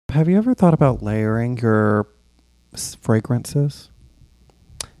Have you ever thought about layering your fragrances?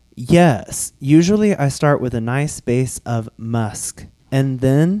 Yes. Usually I start with a nice base of musk, and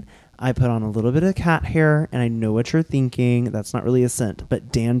then I put on a little bit of cat hair, and I know what you're thinking. That's not really a scent, but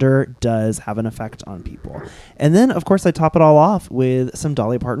dander does have an effect on people. And then, of course, I top it all off with some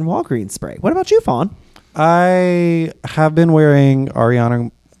Dolly Parton Walgreens spray. What about you, Fawn? I have been wearing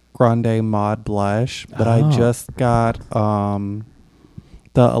Ariana Grande Mod Blush, but I just got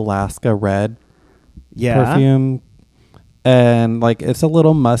the Alaska Red perfume. And like it's a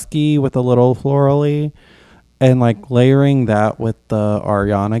little musky with a little florally. And like layering that with the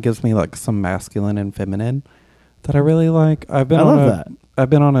Ariana gives me like some masculine and feminine that I really like. I've been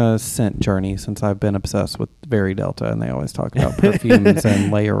on a scent journey since I've been obsessed with Very Delta, and they always talk about perfumes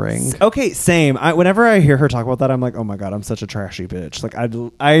and layering. Okay, same. Whenever I hear her talk about that, I'm like, oh my God, I'm such a trashy bitch. Like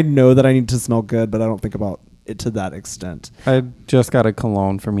I know that I need to smell good, but I don't think about it to that extent. I just got a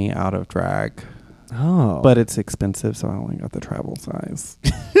cologne for me out of drag. Oh. But it's expensive, so I only got the travel size.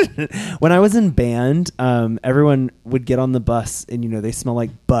 When I was in band, everyone would get on the bus and, they smell like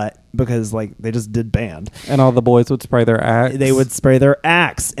butt because like they just did band. And all the boys would spray their Axe. They would spray their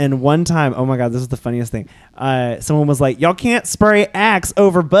Axe. And one time, oh my God, this is the funniest thing. Someone was like, y'all can't spray Axe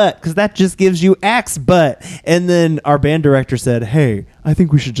over butt because that just gives you Axe butt. And then our band director said, hey, I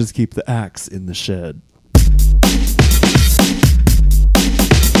think we should just keep the Axe in the shed.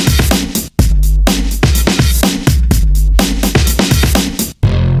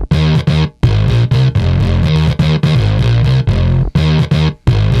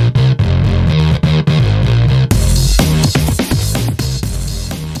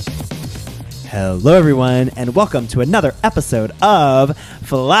 Hello, everyone, and welcome to another episode of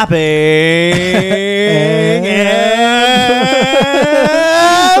Flappin.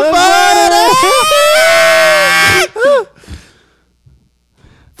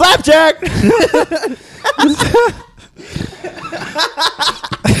 Flapjack!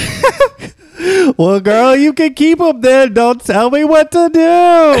 Well, girl, you can keep them then. Don't tell me what to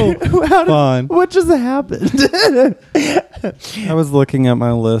do. What just happened? I was looking at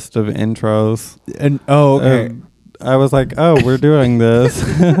my list of intros. And okay. I was like, oh, we're doing this.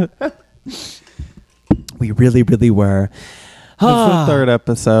 We really, really were. It's the third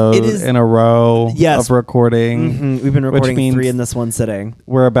episode in a row of recording. Mm-hmm. We've been recording 3 in this one sitting.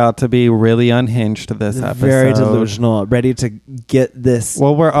 We're about to be really unhinged this episode. Very delusional. Ready to get this.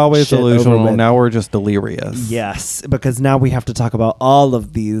 Well, we're always delusional. Now we're just delirious. Yes, because now we have to talk about all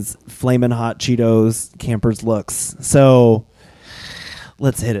of these flamin' hot Cheetos campers looks. So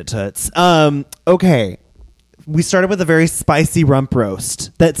let's hit it, toots. Okay. We started with a very spicy rump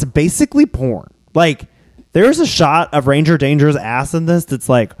roast that's basically porn. Like, there's a shot of Ranger Danger's ass in this that's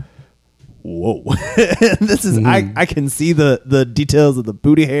like, whoa. This is I can see the details of the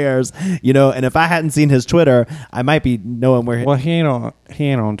booty hairs, and if I hadn't seen his Twitter, I might be knowing where he ain't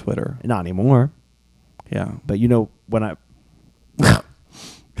on Twitter. Not anymore. Yeah. But when I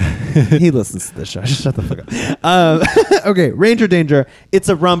he listens to this show. Shut the fuck up. Okay, Ranger Danger. It's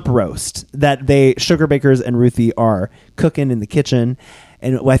a rump roast that Sugar Bakers and Ruthie are cooking in the kitchen.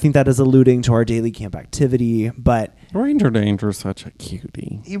 And I think that is alluding to our daily camp activity. But Ranger Danger is such a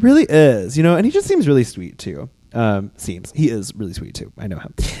cutie. He really is, and he just seems really sweet too. He is really sweet too. I know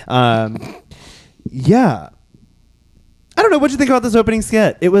him. Yeah. I don't know. What'd you think about this opening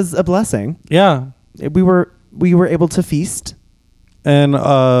skit? It was a blessing. Yeah. We were able to feast. And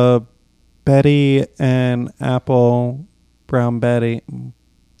Betty and Apple, Brown Betty.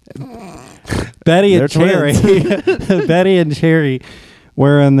 Betty and Cherry. Betty and Cherry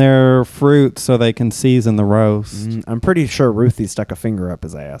wearing their fruit so they can season the roast. I'm pretty sure Ruthie stuck a finger up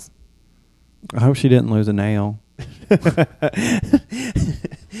his ass. I hope she didn't lose a nail. That's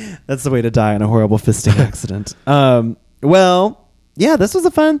the way to die in a horrible fisting accident. Well, yeah, this was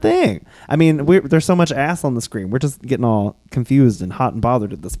a fun thing. I mean, there's so much ass on the screen. We're just getting all confused and hot and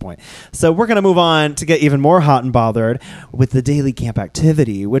bothered at this point. So we're going to move on to get even more hot and bothered with the daily camp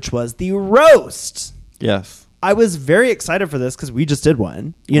activity, which was the roast. Yes. I was very excited for this because we just did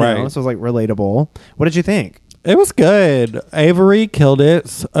one, know, so it was like relatable. What did you think? It was good. Avery killed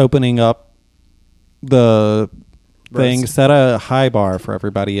it, opening up the thing, set a high bar for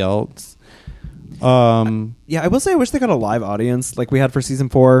everybody else. Yeah, I will say I wish they got a live audience like we had for season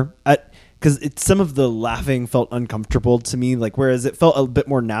 4 because some of the laughing felt uncomfortable to me, like whereas it felt a bit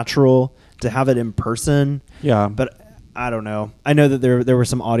more natural to have it in person. Yeah. But I don't know. I know that there were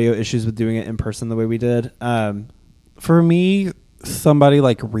some audio issues with doing it in person the way we did. For me, somebody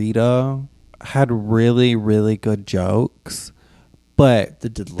like Rita had really, really good jokes, but the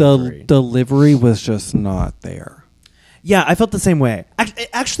delivery was just not there. Yeah, I felt the same way.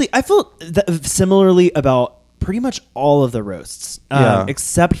 Actually, I felt similarly about pretty much all of the roasts,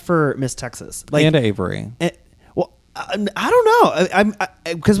 except for Miss Texas, and Avery. I don't know. I'm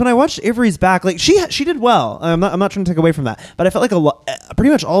because when I watched Avery's back, like she did well. I'm not trying to take away from that, but I felt like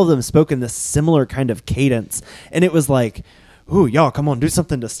pretty much all of them spoke in this similar kind of cadence, and it was like, ooh, y'all, come on, do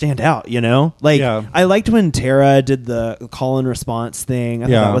something to stand out, you know? Like, I liked when Tara did the call and response thing. I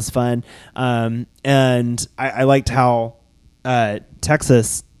thought that was fun. And I liked how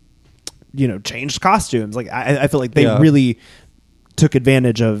Texas, changed costumes. Like, I feel like they really took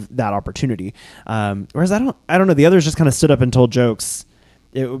advantage of that opportunity. Whereas I don't know. The others just kind of stood up and told jokes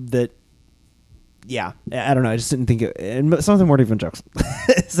I don't know. I just didn't think and some of them weren't even jokes.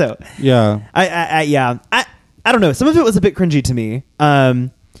 So, I don't know. Some of it was a bit cringy to me.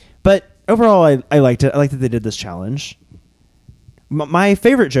 But overall, I liked it. I liked that they did this challenge. My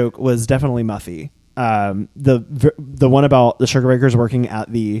favorite joke was definitely Muffy. The one about the sugar bakers working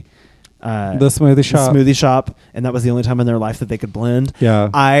at the smoothie shop, and that was the only time in their life that they could blend. Yeah.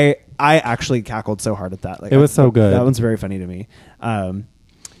 I actually cackled so hard at that. Like, it was so good. That one's very funny to me.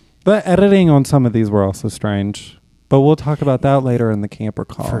 The editing on some of these were also strange, but we'll talk about that later in the camper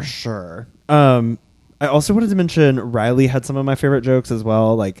call. For sure. I also wanted to mention Riley had some of my favorite jokes as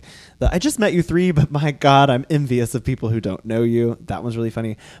well. Like I just met you 3, but my God, I'm envious of people who don't know you. That one's really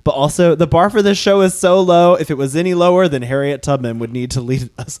funny. But also the bar for this show is so low. If it was any lower, then Harriet Tubman would need to lead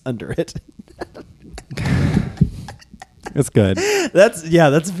us under it. It's good. That's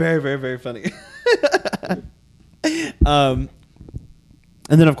very, very, very funny. And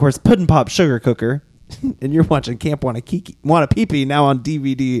then of course, Puddin' Pop Sugar Cooker. And you're watching Camp Wannakiki now on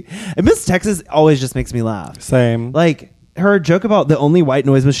DVD. And Miss Texas always just makes me laugh. Same. Like her joke about the only white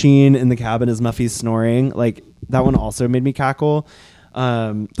noise machine in the cabin is Muffy's snoring. Like that one also made me cackle.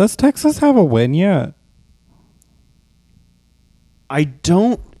 Does Texas have a win yet? I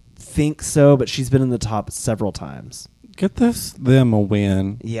don't think so, but she's been in the top several times. Get them a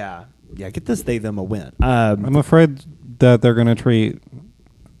win. Yeah. Get them a win. I'm afraid that they're going to treat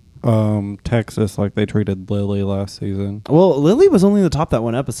Texas like they treated Lily last season. Well, Lily was only in the top that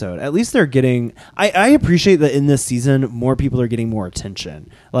one episode. At least they're getting I appreciate that in this season more people are getting more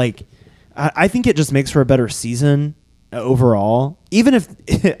attention. Like I think it just makes for a better season overall. Even if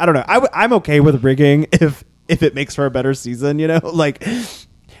I don't know, I'm okay with rigging if it makes for a better season, like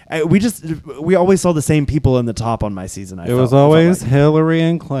we always saw the same people in the top on my season. It was always Hillary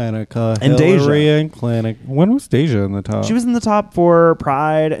and Klanica. And Hillary Deja. and Klanica. When was Deja in the top? She was in the top for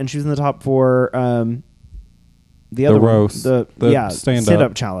Pride, and she was in the top for the other roast, one, the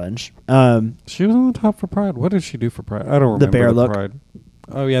stand-up challenge. She was in the top for Pride. What did she do for Pride? I don't remember. The bear look. Pride.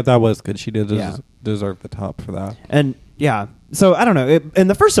 Oh yeah, that was good. She did deserve the top for that. And yeah, so I don't know. And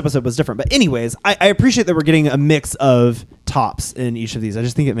the first episode was different, but anyways, I appreciate that we're getting a mix of tops in each of these. I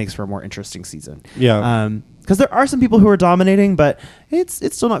just think it makes for a more interesting season. Yeah. Because there are some people who are dominating, but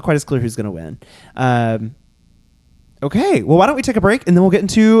it's still not quite as clear who's going to win. Okay, well, why don't we take a break and then we'll get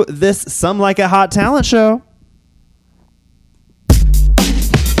into this Some Like It Hot talent show.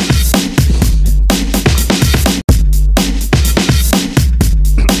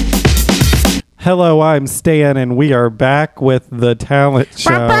 Hello, I'm Stan, and we are back with the talent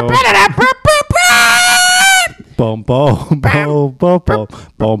show. Bum bum bum bum bum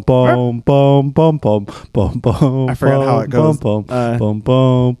bum bum bum bum bum bum bum. I forgot how it goes. Bum bum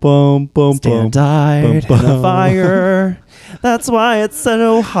bum bum bum. Stan died in a fire. That's why it's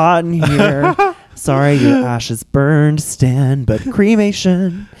so hot in here. Sorry, your ashes burned, Stan, but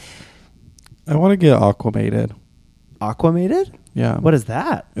cremation. I want to get aquamated. Aquamated? Yeah. What is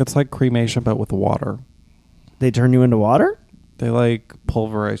that? It's like cremation, but with water. They turn you into water? They like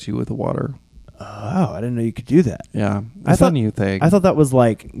pulverize you with water. Oh, I didn't know you could do that. Yeah. It's a new thing. I thought that was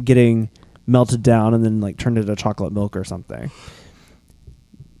like getting melted down and then like turned into chocolate milk or something.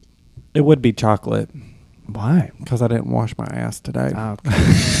 It would be chocolate. Why? Because I didn't wash my ass today.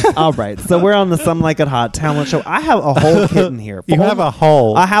 Okay. All right. So we're on the Some Like It Hot talent show. I have a whole kitten here. You have a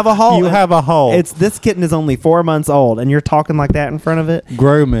hole. I have a hole. You have a hole. This kitten is only 4 months old, and you're talking like that in front of it?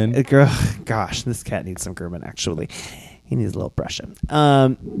 Grooming. Gosh, this cat needs some grooming, actually. He needs a little brushing.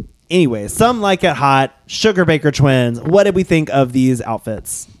 Anyway, Some Like It Hot, Sugar Baker twins. What did we think of these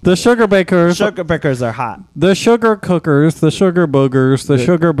outfits? The Sugar Bakers. Sugar Bakers are hot. The Sugar Cookers, the Sugar Boogers, the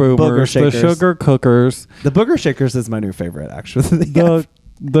Sugar Boomers, the Sugar Cookers. The Booger Shakers is my new favorite, actually.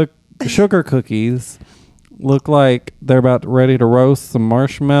 The Sugar Cookies. look like they're about ready to roast some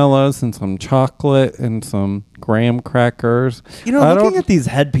marshmallows and some chocolate and some graham crackers. You know, looking at these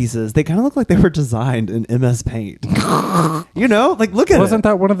headpieces, they kind of look like they were designed in MS Paint. You know, like look at it. Wasn't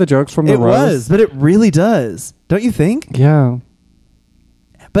that one of the jokes from the roast? It was, but it really does. Don't you think? Yeah.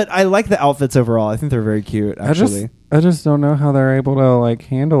 But I like the outfits overall. I think they're very cute, actually. I just don't know how they're able to like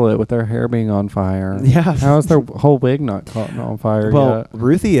handle it with their hair being on fire. Yeah. How is their whole wig not caught on fire yet?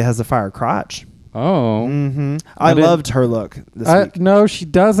 Ruthie has a fire crotch. Oh. Mm-hmm. I loved her look this week. No, she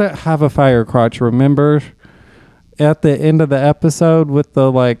doesn't have a fire crotch. Remember at the end of the episode with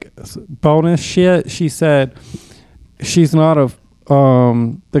the like bonus shit, she said she's not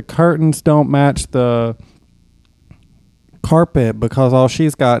the curtains don't match the carpet because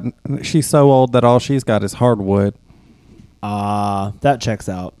she's so old that all she's got is hardwood. That checks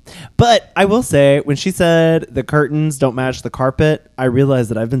out. But I will say, when she said the curtains don't match the carpet, I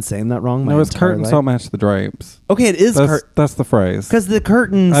realized that I've been saying that wrong. No, it's curtains don't match the drapes. Okay, it is. That's the phrase. Because the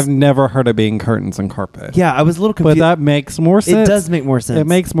curtains. I've never heard it being curtains and carpet. Yeah, I was a little confused. But that makes more sense. It does make more sense. It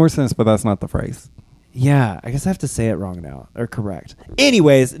makes more sense, but that's not the phrase. Yeah, I guess I have to say it wrong now, or correct.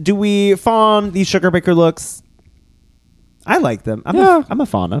 Anyways, do we fawn these sugar baker looks? I like them. I'm a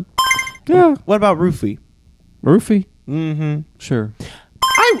fauna. Yeah. What about Roofy? Roofy? Mm-hmm. Sure.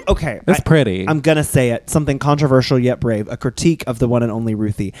 It's pretty. I'm gonna say it. Something controversial yet brave. A critique of the one and only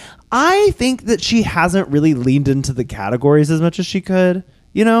Ruthie. I think that she hasn't really leaned into the categories as much as she could.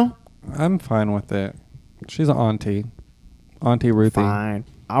 You know? I'm fine with it. She's an auntie. Auntie Ruthie. Fine.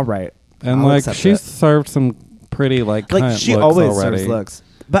 All right. And like she's served some pretty like she looks always already. serves looks.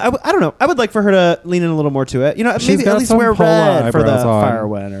 But I don't know. I would like for her to lean in a little more to it. You know, She's maybe at least wear red for the fire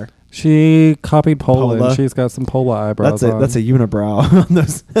winner. She copied Pola. She's got some Pola eyebrows on. That's a unibrow on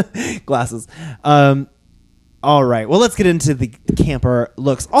those glasses. All right. Well, let's get into the camper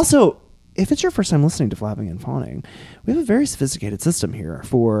looks. Also, if it's your first time listening to Flapping and Fawning, we have a very sophisticated system here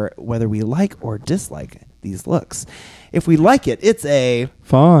for whether we like or dislike these looks. If we like it, it's a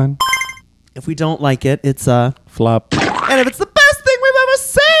fawn. If we don't like it, it's a flop. And if it's the best thing we've ever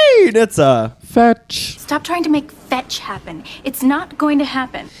seen, it's a fetch. Stop trying to make fetch happen. It's not going to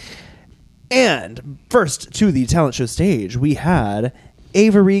happen. And first to the talent show stage, we had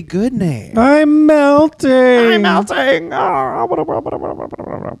Avery Goodname. I'm melting.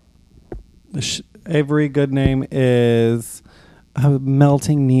 Avery Goodname is a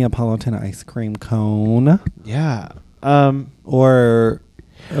melting Neapolitan ice cream cone. Yeah. Or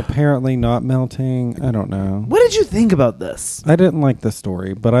apparently not melting. I don't know. What did you think about this? I didn't like the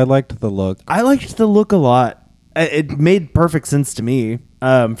story, but I liked the look. I liked the look a lot. It made perfect sense to me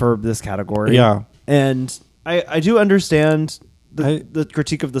for this category. Yeah. And I do understand the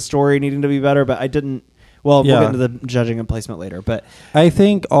critique of the story needing to be better, but I didn't. Well, we'll get into the judging and placement later. But I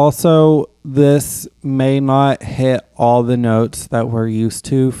think also this may not hit all the notes that we're used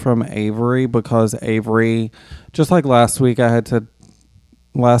to from Avery, because Avery, just like last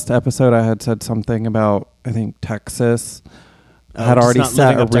episode, I had said something about, I think, Texas had already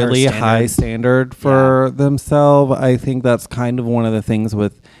set a really high standard for themselves. I think that's kind of one of the things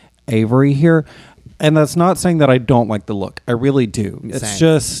with Avery here. And that's not saying that I don't like the look. I really do. It's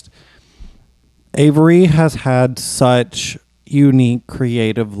just Avery has had such unique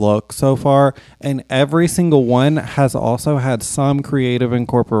creative look so far, and every single one has also had some creative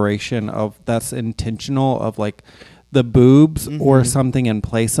incorporation of that's intentional, of like the boobs or something in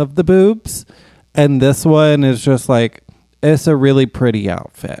place of the boobs. And this one is just like, it's a really pretty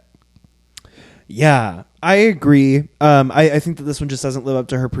outfit. Yeah, I agree. I think that this one just doesn't live up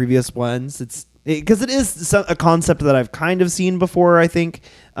to her previous ones. Because it is a concept that I've kind of seen before, I think.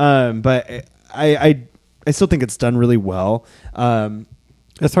 But I still think it's done really well.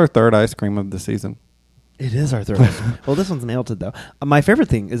 It's our third ice cream of the season. It is our third ice cream. Well, this one's nailed it, though. My favorite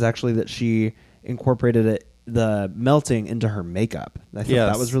thing is actually that she incorporated the melting into her makeup. I thought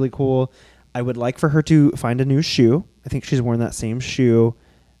that was really cool. I would like for her to find a new shoe. I think she's worn that same shoe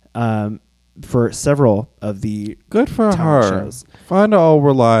for several of the good for her shows. Find all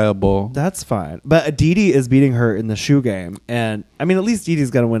reliable. That's fine. But Aditi is beating her in the shoe game, and I mean, at least Aditi's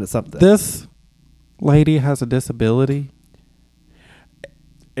gonna win at something. This lady has a disability,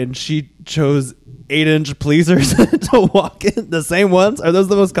 and she chose 8-inch pleasers to walk in. The same ones. Are those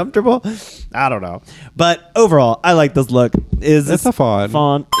the most comfortable? I don't know. But overall, I like this look. It's a fawn.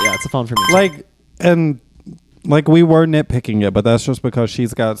 Yeah, it's a fawn for me. Like we were nitpicking it, but that's just because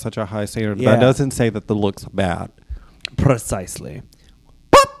she's got such a high standard. Yeah. That doesn't say that the look's bad. Precisely.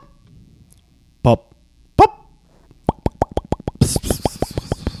 Pop! Pop. Pop!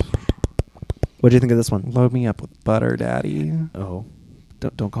 What do you think of this one? Load me up with butter, daddy. Oh.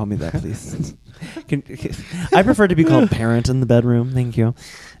 Don't call me that, please. I prefer to be called parent in the bedroom. Thank you.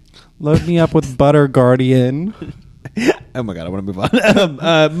 Load me up with butter, guardian. Oh my god, I want to move on.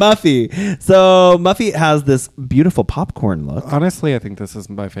 Muffy. So Muffy has this beautiful popcorn look. Honestly, I think this is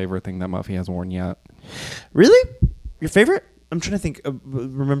my favorite thing that Muffy has worn yet. Really? Your favorite? I'm trying to think.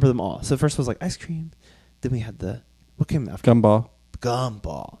 Remember them all. So first was like ice cream. Then we had what came after? Gumball.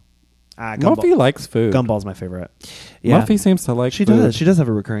 Gumball. Muffy likes food. Gumball's my favorite. Yeah. Muffy seems to like She food. does. She does have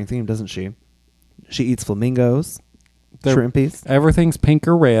a recurring theme, doesn't she? She eats flamingos, shrimpies. Everything's pink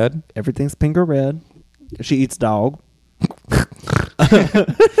or red. Everything's pink or red. She eats dog.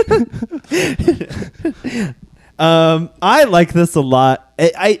 I like this a lot.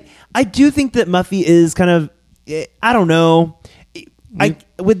 I do think that Muffy is kind of, I don't know.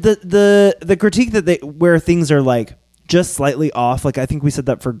 With the critique that where things are like just slightly off. Like I think we said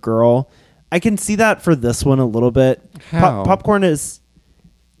that for Girl. I can see that for this one a little bit. How? Popcorn is,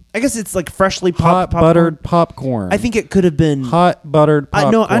 I guess it's like freshly hot buttered popcorn. I think it could have been hot buttered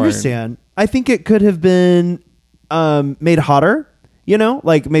popcorn. I understand. I think it could have been made hotter. You know,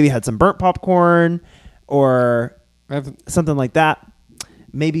 like maybe had some burnt popcorn or something like that.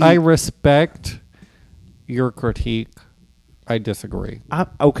 Maybe I respect your critique. I disagree.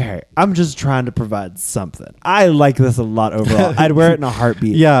 Okay. I'm just trying to provide something. I like this a lot overall. I'd wear it in a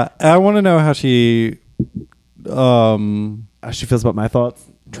heartbeat. Yeah, I want to know how she How she feels about my thoughts.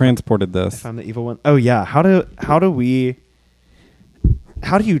 transported this. If I'm the evil one. Oh yeah. How do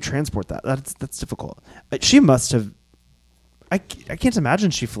you transport that? That's difficult. She must have. I can't imagine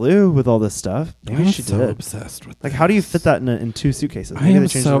she flew with all this stuff. Maybe I'm she so did. obsessed with Like, this. how do you fit that in 2 suitcases? I Maybe am they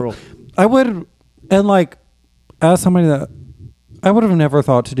changed the rule. I would, and like, as somebody that I would have never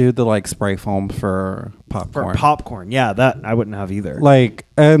thought to do the like spray foam for popcorn. For popcorn, yeah, that I wouldn't have either. Like,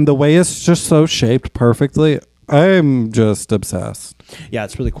 and the way it's just so shaped perfectly, I'm just obsessed. Yeah,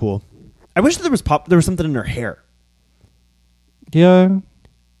 it's really cool. I wish there was something in her hair. Yeah,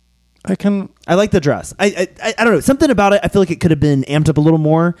 I like the dress. I don't know, something about it. I feel like it could have been amped up a little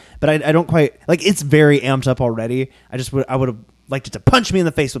more, but I don't quite like. It's very amped up already. I would have liked it to punch me in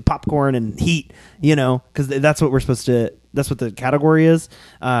the face with popcorn and heat. You know, because that's what we're supposed to. That's what the category is.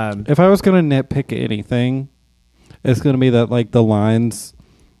 if I was gonna nitpick anything, it's gonna be that like the lines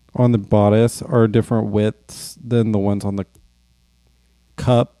on the bodice are different widths than the ones on the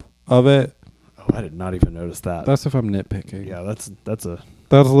cup of it. Oh, I did not even notice that. That's if I'm nitpicking. Yeah,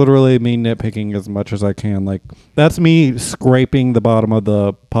 That's literally me nitpicking as much as I can. Like, that's me scraping the bottom of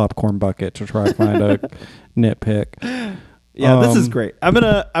the popcorn bucket to try to find a nitpick. Yeah, this is great. I'm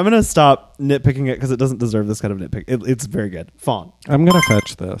gonna stop nitpicking it because it doesn't deserve this kind of nitpick. It's very good. Fawn. I'm gonna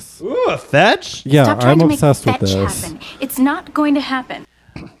fetch this. Ooh, a fetch? Yeah, Stop trying I'm to obsessed make with fetch this. happen. It's not going to happen.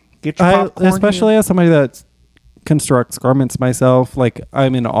 Get your popcorn. Especially as somebody that constructs garments myself, like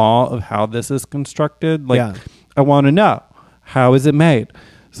I'm in awe of how this is constructed. Like, Yeah. I want to know, how is it made?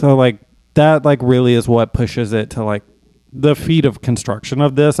 So like that like really is what pushes it to like the feat of construction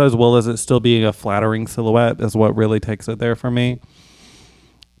of this, as well as it still being a flattering silhouette, is what really takes it there for me.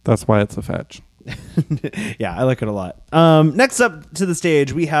 That's why it's a fetch. Yeah, I like it a lot. Next up to the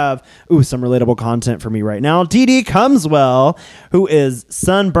stage, we have some relatable content for me right now. Dee Dee Comeswell, who is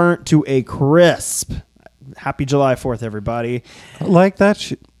sunburnt to a crisp. Happy July 4th, everybody. I like that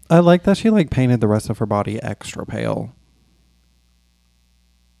she like painted the rest of her body extra pale.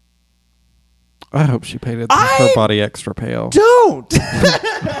 I hope she painted her body extra pale. Don't.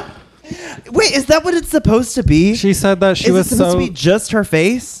 Wait, is that what it's supposed to be? She said that she is was it supposed so to be just her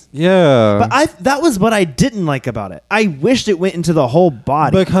face? Yeah. But that was what I didn't like about it. I wished it went into the whole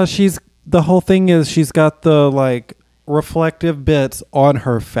body. Because the whole thing is she's got the like reflective bits on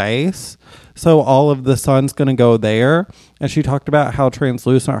her face, so all of the sun's going to go there, and she talked about how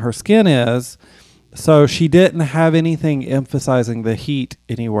translucent her skin is, so she didn't have anything emphasizing the heat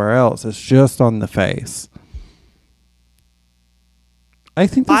anywhere else. It's just on the face. I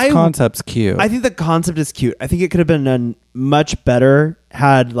think this concept's cute. I think the concept is cute. I think it could have been done much better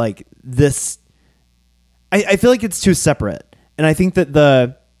had like this. I feel like it's too separate, and I think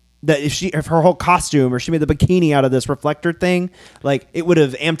that if her whole costume, or she made the bikini out of this reflector thing, like it would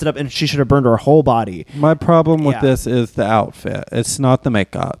have amped it up, and she should have burned her whole body. My problem with this is the outfit. It's not the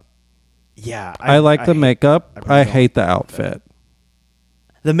makeup. Yeah, I like the makeup. I hate the outfit.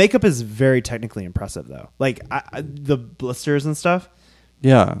 The makeup is very technically impressive, though. Like the blisters and stuff.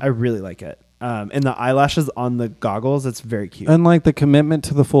 Yeah, I really like it. And the eyelashes on the goggles, it's very cute. And like the commitment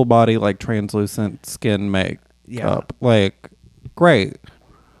to the full body, like translucent skin makeup, like great.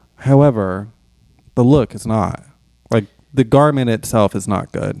 However, the look is not. Like the garment itself is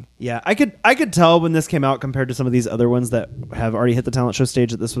not good. Yeah, I could tell when this came out compared to some of these other ones that have already hit the talent show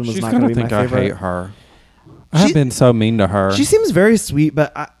stage that this one was She's not going to be my think I favorite. hate her. I've been so mean to her. She seems very sweet,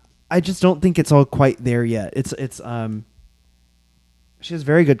 but I just don't think it's all quite there yet. She has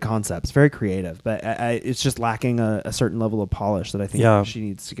very good concepts, very creative, but it's just lacking a certain level of polish that I think she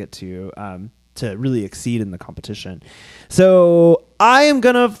needs to get to really exceed in the competition. So I am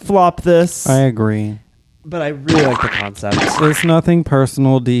gonna flop this. I agree. But I really like the concept. It's nothing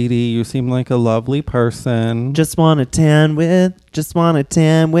personal, Dee Dee. You seem like a lovely person. Just wanna tan with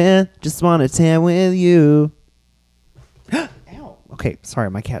you. Ow. Okay, sorry,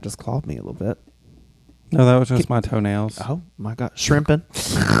 my cat just clawed me a little bit. No, that was just my toenails. Oh my god, shrimping.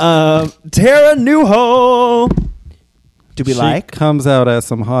 Tara Newhall. Do we She comes out as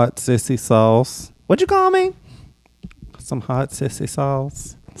some hot sissy sauce. What'd you call me? Some hot sissy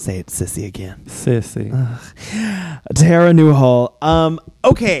sauce. Say it, sissy again. Sissy. Tara Newhall.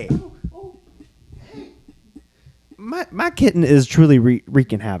 Okay. My kitten is truly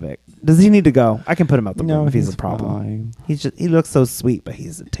wreaking havoc. Does he need to go? I can put him out the room if he's a problem. Fine. He looks so sweet, but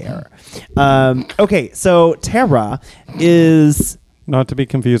he's a terror. Okay, so Tara is not to be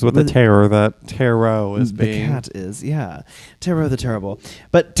confused with the terror that Taro is being. The cat is, yeah. Tara the terrible.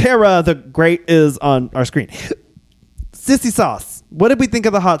 But Tara the great is on our screen. Sissy sauce. What did we think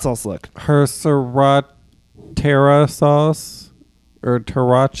of the hot sauce look? Her sriracha sauce or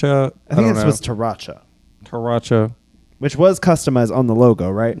Taracha. I think this was Taracha. Taracha. Which was customized on the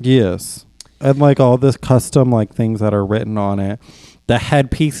logo, right? Yes. And like all this custom like things that are written on it. The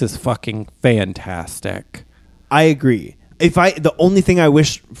headpiece is fucking fantastic. I agree. The only thing I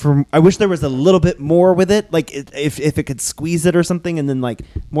wish there was a little bit more with it, like if it could squeeze it or something, and then like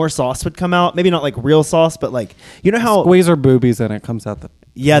more sauce would come out. Maybe not like real sauce, but like you know how squeeze her boobies and it comes out the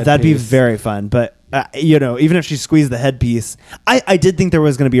headpiece. That'd be very fun. But even if she squeezed the headpiece, I did think there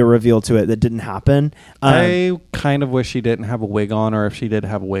was going to be a reveal to it that didn't happen. I kind of wish she didn't have a wig on, or if she did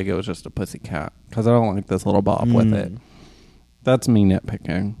have a wig, it was just a pussycat, because I don't like this little bob with it. That's me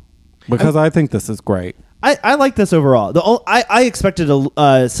nitpicking, because I think this is great. I like this overall. I expected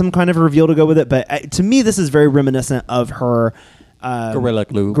some kind of a reveal to go with it, but to me, this is very reminiscent of her Gorilla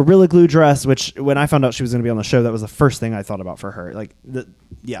Glue dress, which when I found out she was going to be on the show, that was the first thing I thought about for her. Like,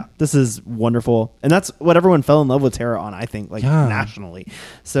 this is wonderful, and that's what everyone fell in love with Tara on. I think, nationally.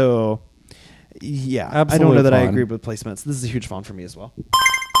 So, absolutely I don't know that I agree with placements. This is a huge fawn for me as well.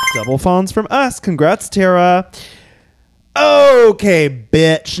 Double fawns from us. Congrats, Tara. Okay,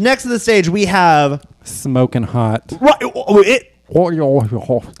 bitch. Next to the stage, we have Smoking Hot. Right.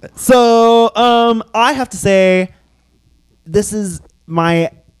 So, I have to say, this is my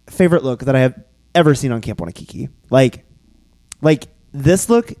favorite look that I have ever seen on Camp Wannakiki. Like this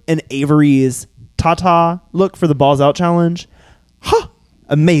look and Avery's Tata look for the Balls Out challenge.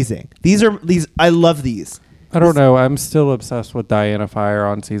 Amazing. These I love these. I don't know. I'm still obsessed with Diana Fire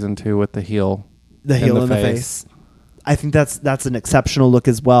on season 2 with the heel. The heel in the face. I think that's an exceptional look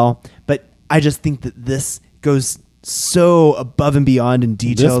as well. But I just think that this goes so above and beyond in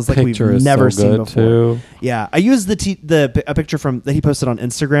details like we've never seen before. Too. Yeah, I used a picture that he posted on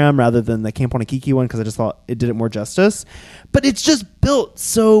Instagram rather than the Camp Wannakiki one because I just thought it did it more justice. But it's just built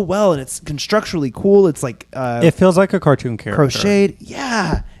so well and it's constructually cool. It's like it feels like a cartoon character. Crocheted,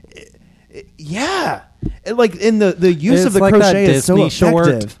 yeah. Like in the use of the like crochet is so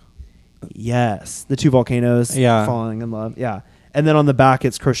effective. Yes, the two volcanoes falling in love. Yeah, and then on the back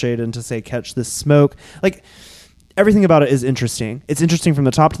it's crocheted in to say "Catch this smoke." Like everything about it is interesting. It's interesting from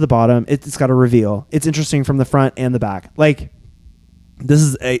the top to the bottom. It's got a reveal. It's interesting from the front and the back. Like this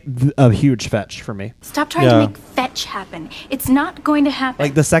is a huge fetch for me. Stop trying to make fetch happen. It's not going to happen.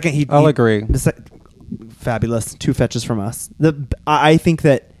 Like the second I'll agree. Fabulous. 2 fetches from us. I think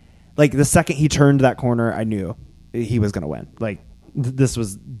that like the second he turned that corner, I knew he was going to win. Like this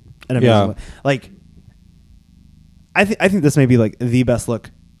was an amazing look. Like I think this may be like the best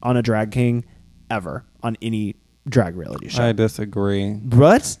look on a drag king ever on any drag reality show. I disagree.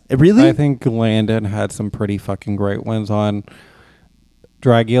 What? Really? I think Landon had some pretty fucking great ones on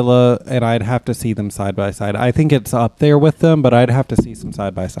Dragula, and I'd have to see them side by side. I think it's up there with them, but I'd have to see some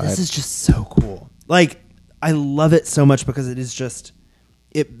side by side. This is just so cool. Like I love it so much because it is just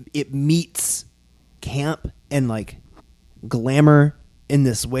it meets camp and like glamour in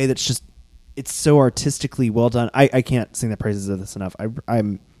this way that's just it's so artistically well done. I can't sing the praises of this enough.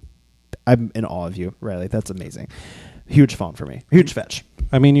 I'm in awe of you, Riley. That's amazing. Huge fawn for me. Huge fetch.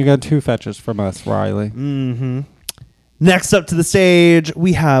 I mean, you got 2 fetches from us, Riley. Mm-hmm. Next up to the stage,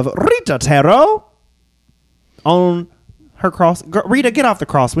 we have Rita Taro on her cross. Rita, get off the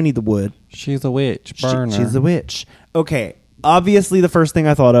cross. We need the wood. She's a witch. Burn her. She's a witch. Okay, obviously the first thing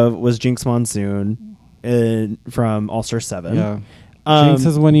I thought of was Jinx Monsoon from All Star 7. Yeah. Jinx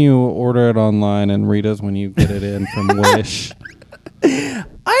is when you order it online, and Rita's when you get it in from Wish.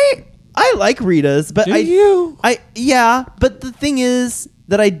 I like Rita's, but yeah, but the thing is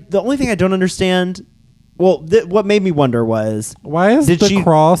that the only thing I don't understand. Well, what made me wonder was why is the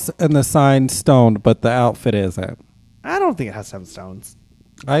cross and the sign stoned, but the outfit isn't? I don't think it has to have stones.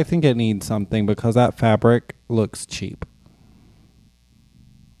 I think it needs something because that fabric looks cheap.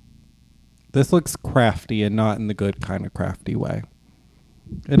 This looks crafty and not in the good kind of crafty way.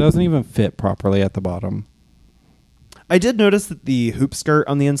 It doesn't even fit properly at the bottom. I did notice that the hoop skirt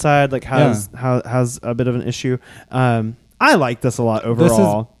on the inside has a bit of an issue. I like this a lot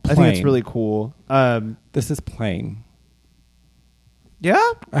overall. I think it's really cool. This is plain.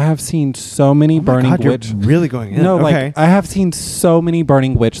 Yeah, I have seen so many burning witch. You're really going in. No, okay. I have seen so many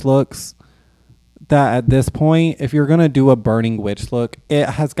burning witch looks that at this point, if you're gonna do a burning witch look, it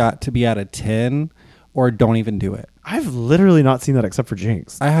has got to be at a 10, or don't even do it. I've literally not seen that except for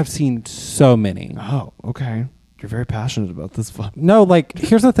Jinx. I have seen so many. Oh, okay. You're very passionate about this one. No,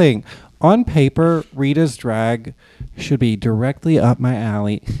 here's the thing. On paper, Rita's drag should be directly up my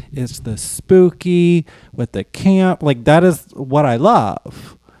alley. It's the spooky with the camp. That is what I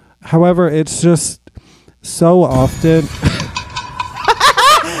love. However, it's just so often...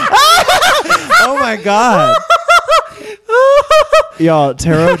 Oh my God. Y'all,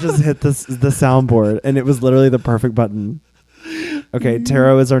 Taro just hit the soundboard, and it was literally the perfect button. Okay,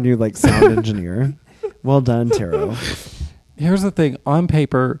 Taro is our new sound engineer. Well done, Taro. Here's the thing. On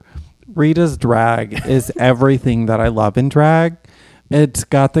paper, Rita's drag is everything that I love in drag. It's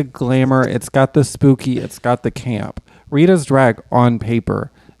got the glamour. It's got the spooky. It's got the camp. Rita's drag on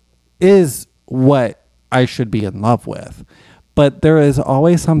paper is what I should be in love with. But there is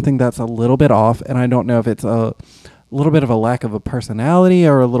always something that's a little bit off, and I don't know if it's a little bit of a lack of a personality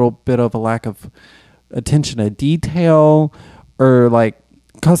or a little bit of a lack of attention to detail, or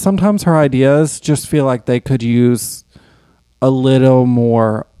because sometimes her ideas just feel like they could use a little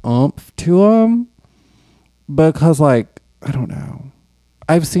more oomph to them, because I don't know.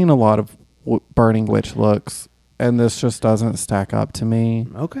 I've seen a lot of burning witch looks, and this just doesn't stack up to me.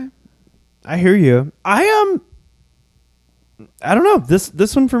 Okay. I hear you. I don't know.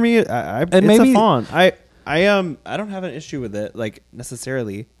 This one for me, it's a fawn. I don't have an issue with it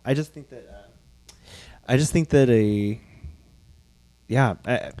necessarily. I just think that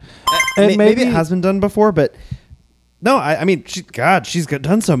maybe it has been done before, but no, I mean, she's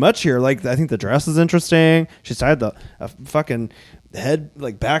done so much here. I think the dress is interesting. She's tied a fucking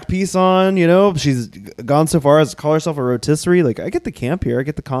head back piece on. She's gone so far as to call herself a rotisserie. I get the camp here. I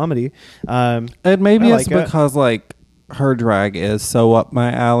get the comedy. And maybe it's because her drag is so up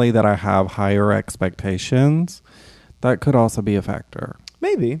my alley that I have higher expectations. That could also be a factor.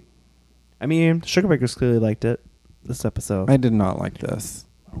 Maybe. I mean, Sugarbakers clearly liked it this episode. I did not like this.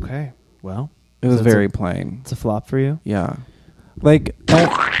 Okay. Well, it was very plain. It's a flop for you? Yeah.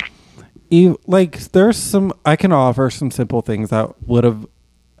 There's some, I can offer some simple things that would have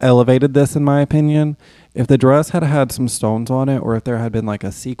elevated this, in my opinion. If the dress had had some stones on it, or if there had been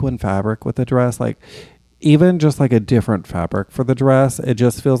a sequin fabric with the dress, even just a different fabric for the dress, it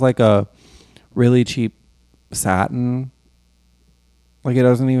just feels like a really cheap satin. It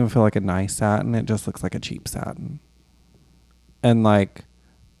doesn't even feel like a nice satin. It just looks like a cheap satin. And I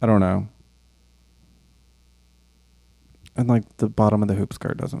don't know. And the bottom of the hoop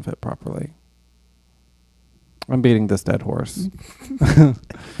skirt doesn't fit properly. I'm beating this dead horse.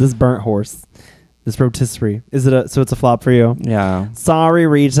 This burnt horse. This rotisserie. So it's a flop for you? Yeah. Sorry,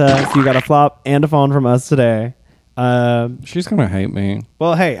 Rita. So you got a flop and a fawn from us today. She's going to hate me.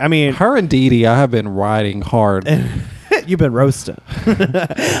 Well, hey, I mean... Her and Dee Dee, I have been riding hard. You've been roasting.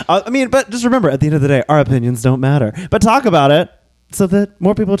 I mean, but just remember, at the end of the day, our opinions don't matter. But talk about it so that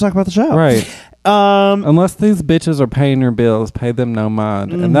more people will talk about the show. Right. Unless these bitches are paying your bills, pay them no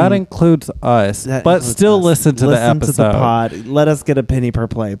mind. Mm-hmm. And that includes us. Listen to the episode. To the pod. Let us get a penny per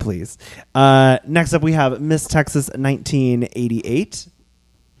play, please. Next up, we have Miss Texas 1988.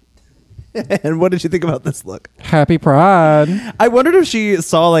 And what did you think about this look? Happy Pride. I wondered if she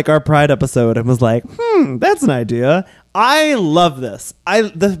saw our Pride episode and was like, that's an idea. I love this.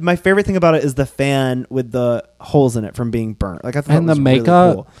 My favorite thing about it is the fan with the holes in it from being burnt. I thought and that was the makeup,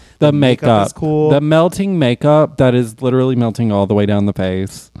 really cool. The makeup is cool. The melting makeup that is literally melting all the way down the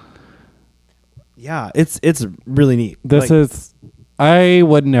face. Yeah, it's really neat. I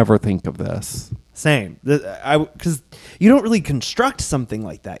would never think of this. Same. Because you don't really construct something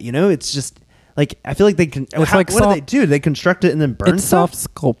like that, It's just I feel like they can. What do they do? They construct it and then burn it's stuff? soft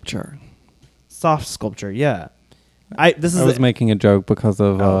sculpture. Soft sculpture, yeah. I was making a joke because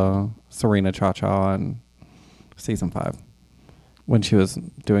of Serena Cha-Cha on season 5 when she was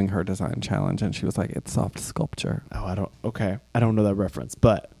doing her design challenge and she was like, it's soft sculpture. Oh, I don't know that reference,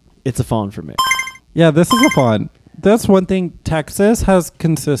 but it's a fawn for me. Yeah, this is a fawn. That's one thing. Texas has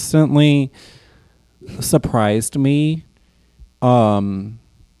consistently surprised me. Because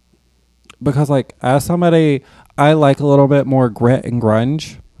like as somebody, I like a little bit more grit and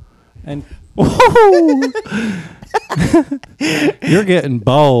grunge. And you're getting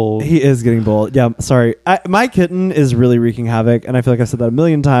bold. He is getting bold. Yeah, sorry. My kitten is really wreaking havoc, and I feel like I've said that a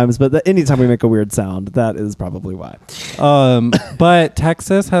million times, but anytime we make a weird sound, that is probably why. But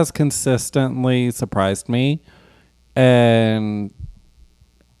Texas has consistently surprised me. And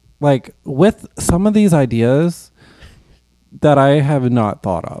like with some of these ideas that I have not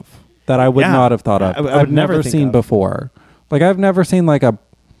thought of, that I would not have thought of, I've never seen before. Like I've never seen like a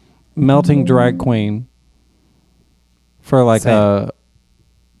melting drag queen for like it's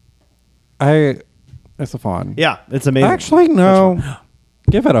a fawn. Yeah, it's amazing. Actually, no.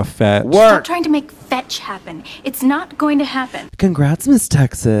 Give it a fetch. Stop trying to make fetch happen. It's not going to happen. Congrats, Miss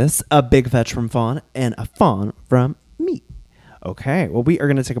Texas. A big fetch from Fawn and a fawn from me. Okay, well, we are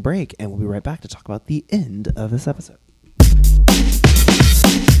going to take a break, and we'll be right back to talk about the end of this episode.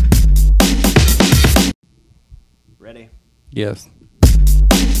 Ready? Yes.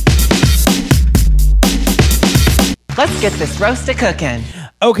 Let's get this roast a cooking.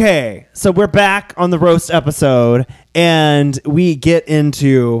 Okay, so we're back on the roast episode, and we get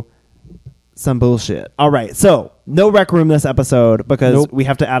into some bullshit. All right, so no rec room this episode because we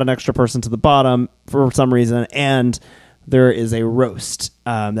have to add an extra person to the bottom for some reason, and there is a roast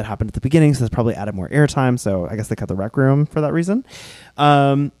that happened at the beginning, so that's probably added more airtime, so I guess they cut the rec room for that reason.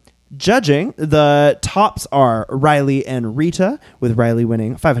 Judging, the tops are Riley and Rita, with Riley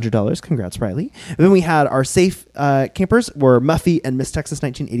winning $500. Congrats, Riley. And then we had our safe campers were Muffy and Miss Texas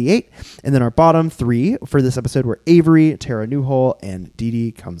 1988. And then our bottom 3 for this episode were Avery, Tara Newhole, and Dee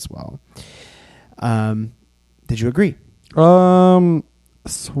Dee Comeswell. Did you agree?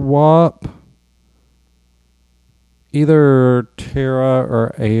 Swap either Tara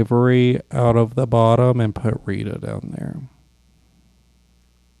or Avery out of the bottom and put Rita down there.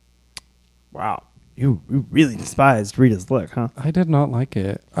 Wow. You really despised Rita's look, huh? I did not like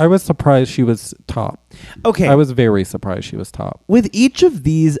it. I was surprised she was top. Okay. I was very surprised she was top. With each of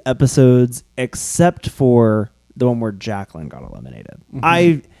these episodes, except for the one where Jacqueline got eliminated,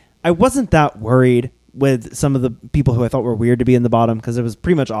 I wasn't that worried with some of the people who I thought were weird to be in the bottom because it was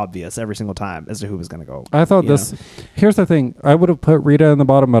pretty much obvious every single time as to who was going to go. I thought this... Here's the thing. I would have put Rita in the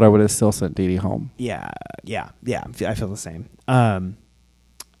bottom, but I would have still sent Dee Dee home. Yeah. I feel the same.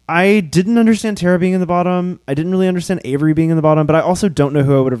 I didn't understand Tara being in the bottom. I didn't really understand Avery being in the bottom, but I also don't know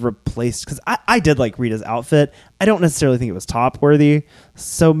who I would have replaced because I did like Rita's outfit. I don't necessarily think it was top worthy,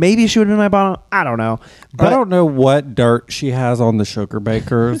 so maybe she would have been my bottom. I don't know. But I don't know what dirt she has on the sugar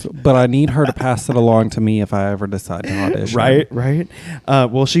bakers, but I need her to pass it along to me if I ever decide to audition. Right.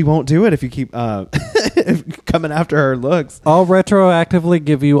 Well, she won't do it if you keep coming after her looks. I'll retroactively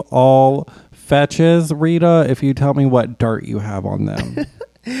give you all fetches, Rita, if you tell me what dirt you have on them.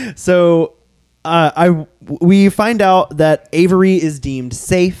 So we find out that Avery is deemed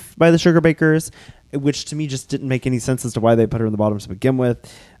safe by the sugar bakers, which to me just didn't make any sense as to why they put her in the bottom to begin with.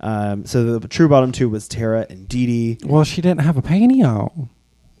 So the true bottom 2 was Tara and Dee Dee. Well, she didn't have a panty out.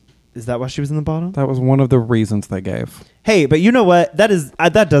 Is that why she was in the bottom? That was one of the reasons they gave. Hey, but you know what?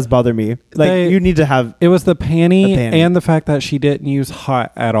 That does bother me. Like you need to have... It was the panty and the fact that she didn't use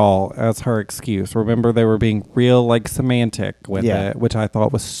hot at all as her excuse. Remember, they were being real like semantic with it, which I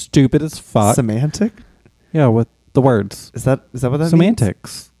thought was stupid as fuck. Semantic? Yeah, with the words. Is that what that Semantics.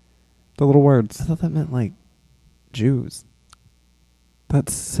 means? The little words. I thought that meant like Jews.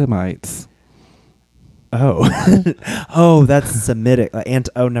 That's Semites. Oh, that's Semitic.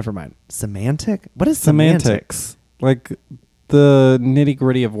 Never mind. Semantic? What is semantics? Like the nitty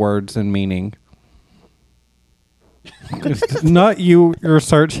gritty of words and meaning. Not your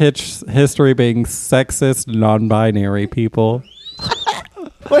search history being sexist, non-binary people.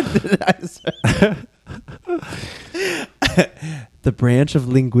 What did I say? The branch of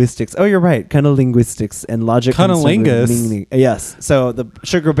linguistics. Oh, you're right. Cunnilinguistics and logic. Cunnilingus. Yes. So the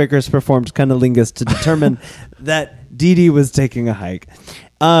sugar bakers performed cunnilingus to determine that Dee Dee was taking a hike.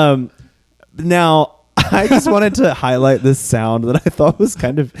 Now, I just wanted to highlight this sound that I thought was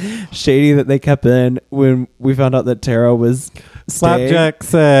kind of shady that they kept in when we found out that Tara was Slapjack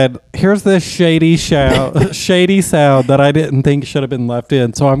said, here's this shady sound that I didn't think should have been left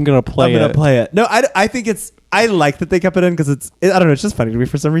in, so I'm going to play it. No, I think I like that they kept it in because I don't know, it's just funny to me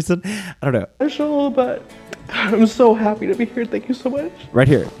for some reason. I don't know. But I'm so happy to be here. Thank you so much. Right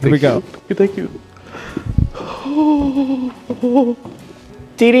here. Here we go. Thank you.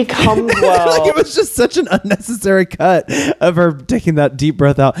 Dee Dee comes well. It was just such an unnecessary cut of her taking that deep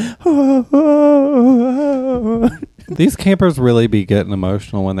breath out. These campers really be getting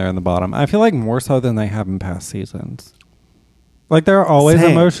emotional when they're in the bottom. I feel like more so than they have in past seasons. Like, they're always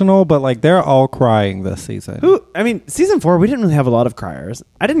Same. emotional, but like they're all crying this season. I mean, season 4, we didn't really have a lot of criers.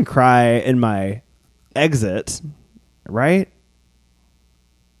 I didn't cry in my exit, right?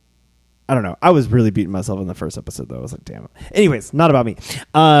 I don't know. I was really beating myself in the first episode, though. I was like, damn it. Anyways, not about me.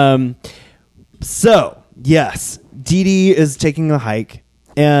 So, yes, Dee Dee is taking a hike.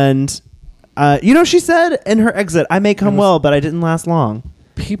 And, she said in her exit, I may come well, but I didn't last long.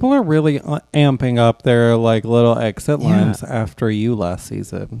 People are really amping up their like little exit lines after you last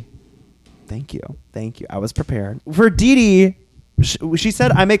season. Thank you. I was prepared. For Dee Dee, she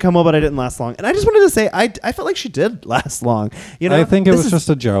said, I may come well, but I didn't last long. And I just wanted to say, I felt like she did last long. I think it was just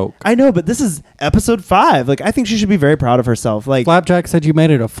a joke. I know, but this is episode 5. Like, I think she should be very proud of herself. Like, Flapjack said you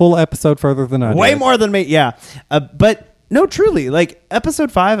made it a full episode further than I did. Way more than me. Yeah. But no, truly, like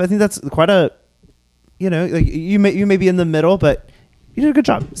episode 5, I think that's quite a, like you may be in the middle, but you did a good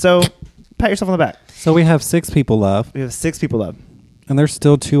job. So pat yourself on the back. So we have 6 people left. We have 6 people left. And there's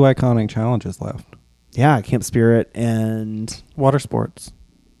still 2 iconic challenges left. Yeah, Camp Spirit and water sports.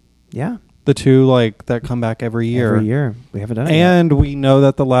 Yeah. The 2 like that come back every year. Every year. We haven't done it And yet. we know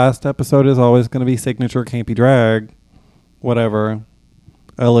that the last episode is always going to be signature campy drag. Whatever.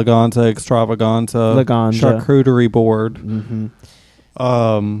 Eleganza, extravaganza. Charcuterie board.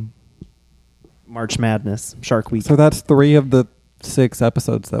 Mm-hmm. March Madness. Shark Week. So that's 3 of the 6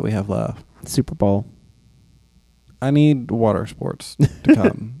 episodes that we have left. Super Bowl. I need water sports to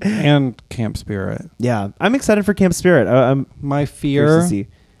come. And Camp Spirit. Yeah. I'm excited for Camp Spirit. My fear,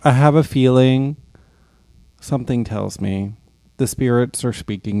 I have a feeling, something tells me, the spirits are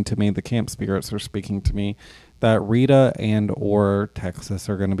speaking to me, the camp spirits are speaking to me, that Rita and or Texas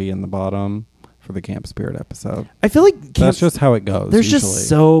are going to be in the bottom for the Camp Spirit episode. I feel like that's just how it goes. There's usually. Just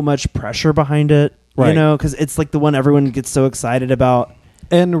so much pressure behind it. Right. Because it's like the one everyone gets so excited about.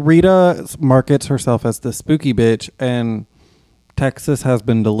 And Rita markets herself as the spooky bitch, and Texas has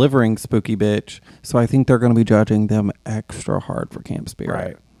been delivering spooky bitch, so I think they're going to be judging them extra hard for Camp Spirit.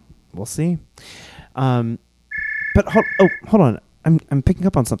 Right. We'll see. But hold on. I'm picking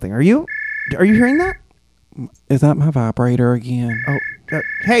up on something. Are you hearing that? Is that my vibrator again? Oh,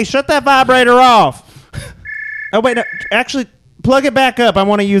 hey, shut that vibrator off. Oh wait, no, actually, plug it back up. I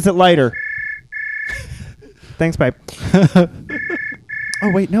want to use it later. Thanks, babe.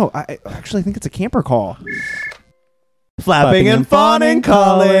 Oh wait, no. I actually think it's a camper call. Flapping and fawning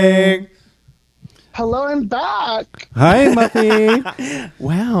calling. Hello, I'm back. Hi, Muffy.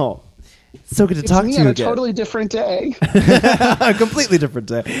 Wow. So good to talk to you on again. A totally different day. A completely different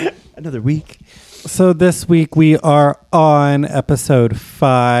day. Another week. So this week we are on episode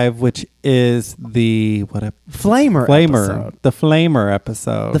 5, which is the Flamer episode. The Flamer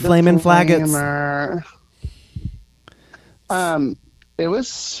episode. The Flamin' Flaggots. It was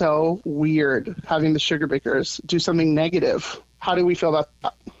so weird having the Sugar Bakers do something negative. How do we feel about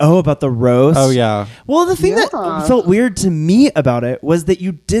that? Oh, about the roast? Oh, yeah. Well, the thing that felt weird to me about it was that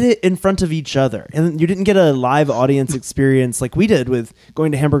you did it in front of each other. And you didn't get a live audience experience like we did with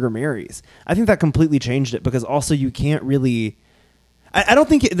going to Hamburger Mary's. I think that completely changed it because also you can't really... I don't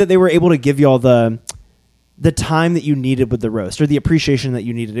think that they were able to give you all the time that you needed with the roast or the appreciation that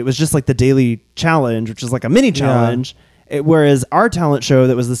you needed. It was just like the daily challenge, which is like a mini challenge. Yeah. Whereas our talent show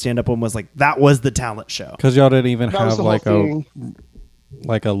that was the stand-up one was like, that was the talent show. Because y'all didn't even have like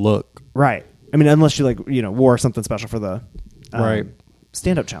a look. Right. I mean, unless you wore something special for the right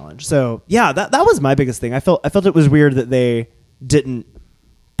stand-up challenge. So yeah, that was my biggest thing. I felt it was weird that they didn't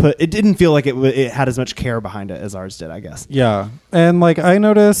feel like it had as much care behind it as ours did, I guess. Yeah. And like I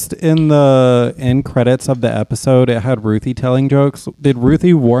noticed in the end credits of the episode, it had Ruthie telling jokes. Did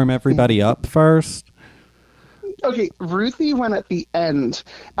Ruthie warm everybody up first? Okay, Ruthie went at the end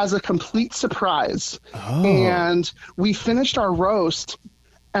as a complete surprise. Oh. And we finished our roast,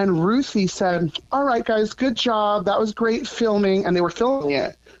 and Ruthie said, all right, guys, good job. That was great filming. And they were filming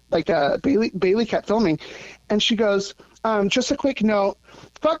it. Like Bailey kept filming. And she goes, just a quick note.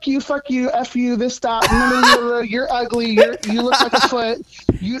 Fuck you, F you, this, that. You're ugly. You look like a foot.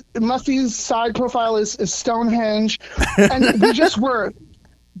 Muffy's side profile is Stonehenge. And we just were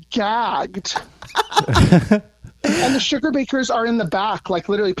gagged. And the Sugar Bakers are in the back, like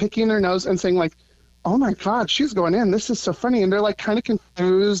literally picking their nose and saying like, oh my God, she's going in. This is so funny. And they're like kind of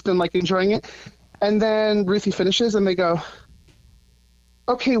confused and like enjoying it. And then Ruthie finishes and they go,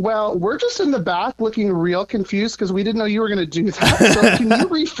 okay, well, we're just in the back looking real confused because we didn't know you were going to do that. So can you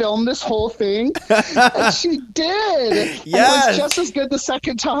refilm this whole thing? And she did. Yes. And it was just as good the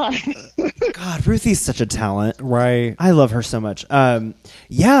second time. God, Ruthie's such a talent. Right. I love her so much.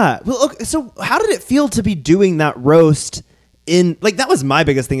 Yeah. Well, okay, so how did it feel to be doing that roast in, like, that was my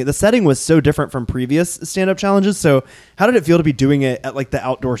biggest thing. The setting was so different from previous stand-up challenges. So how did it feel to be doing it at, like, the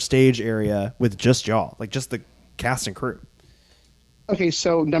outdoor stage area with just y'all, like, just the cast and crew? Okay,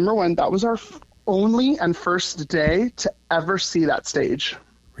 so number one, that was our only and first day to ever see that stage.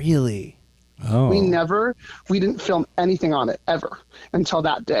 Really? Oh. We didn't film anything on it ever until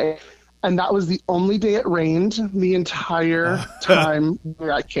that day. And that was the only day it rained the entire time we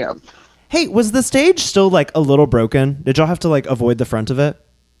were at camp. Hey, was the stage still, like, a little broken? Did y'all have to, like, avoid the front of it?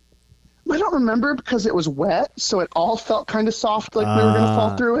 I don't remember because it was wet, so it all felt kind of soft, like we were going to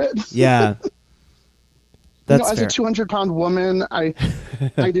fall through it. Yeah. That's as fair. a 200-pound woman, I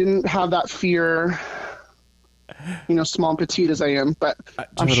didn't have that fear, small and petite as I am, but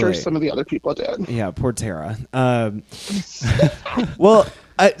I'm sure some of the other people did. Yeah, poor Tara. Well,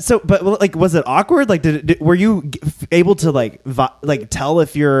 was it awkward? Like, were you able to like tell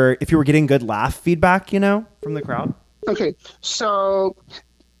if you were getting good laugh feedback, from the crowd? Okay, so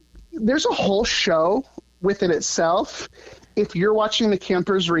there's a whole show within itself. If you're watching the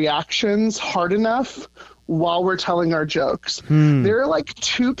campers' reactions hard enough while we're telling our jokes, there are like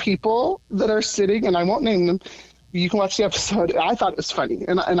two people that are sitting, and I won't name them. You can watch the episode. I thought it was funny,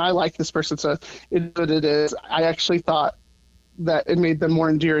 and I like this person, so it is. I actually thought that it made them more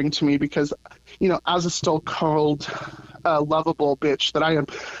endearing to me because, as a still cold, lovable bitch that I am,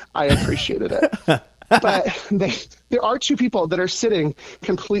 I appreciated it. But there are two people that are sitting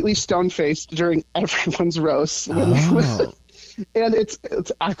completely stone-faced during everyone's roast. And it's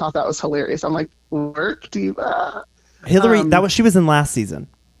I thought that was hilarious. I'm like, work diva. Hillary, she was in last season.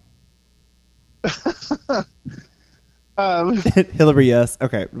 Hillary, yes.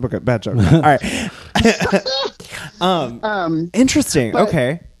 Okay, bad joke. All right. Interesting.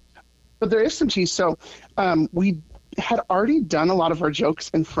 Okay. But there is some cheese. So we had already done a lot of our jokes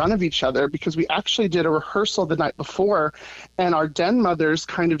in front of each other because we actually did a rehearsal the night before, and our den mothers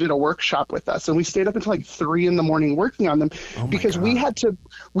kind of did a workshop with us, and we stayed up until like 3 a.m. working on them because we had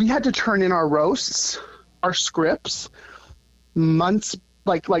to turn in our roasts, our scripts months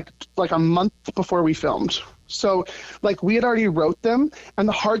like a month before we filmed. So like we had already wrote them, and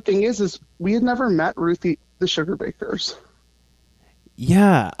the hard thing is we had never met Ruthie the Sugar Bakers.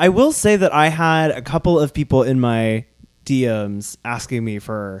 Yeah, I will say that I had a couple of people in my DMs asking me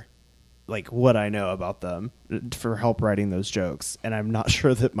for like what I know about them for help writing those jokes, and I'm not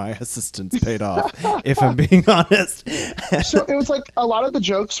sure that my assistance paid off, if I'm being honest. So it was like a lot of the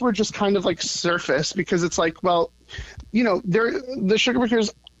jokes were just kind of like surface because it's like, well, they're the Sugar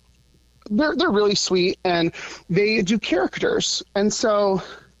Bakers. They're really sweet and they do characters, and so.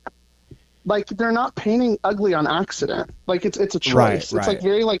 Like they're not painting ugly on accident. Like it's a choice. Right. It's like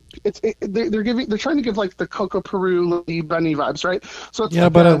very like they're trying to give like the Coco Peru Lady Bunny vibes, right? So it's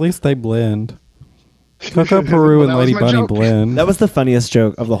but at least they blend. Coco Peru and Lady Bunny blend. That was the funniest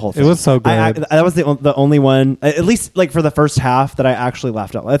joke of the whole thing. It was so good. That was the only one, at least like for the first half, that I actually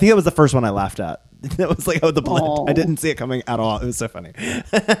laughed at. I think it was the first one I laughed at. That was like the blend. Aww. I didn't see it coming at all. It was so funny.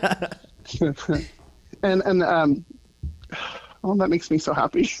 and that makes me so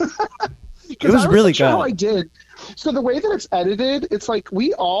happy. It was really good. How I did. So the way that it's edited, it's like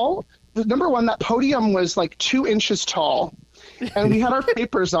number one, that podium was like 2 inches tall, and we had our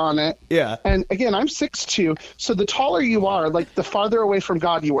papers on it. Yeah. And again, I'm 6'2", so the taller you are, like the farther away from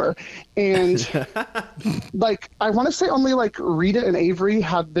God you were. And like I want to say only like Rita and Avery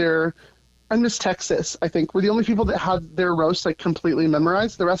had and Miss Texas, I think, were the only people that had their roast like completely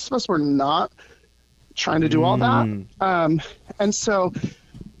memorized. The rest of us were not trying to do all that. And so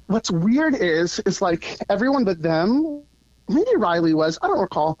what's weird is like everyone but them, maybe Riley was, I don't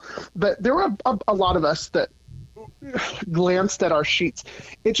recall, but there were a lot of us that glanced at our sheets.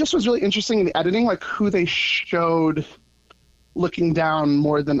 It just was really interesting in the editing, like who they showed looking down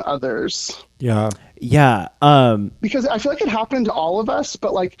more than others. Yeah. Because I feel like it happened to all of us,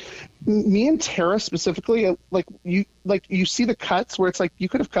 but like me and Tara specifically, like you see the cuts where it's like you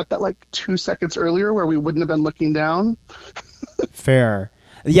could have cut that like 2 seconds earlier where we wouldn't have been looking down. Fair.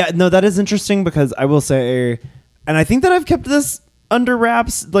 Yeah, no, that is interesting because I will say, and I think that I've kept this under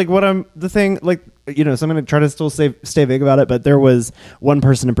wraps, like so I'm going to try to still stay vague about it, but there was one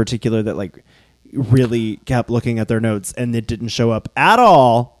person in particular that like really kept looking at their notes and it didn't show up at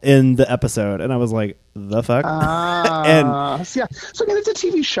all in the episode. And I was like, the fuck? So I mean, it's a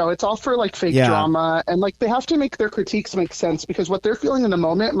TV show. It's all for like fake drama, and like they have to make their critiques make sense because what they're feeling in the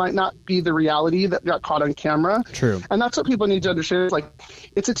moment might not be the reality that got caught on camera. True. And that's what people need to understand. It's like,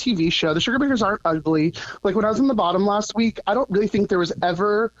 it's a TV show. The sugar bakers aren't ugly. Like when I was in the bottom last week, I don't really think there was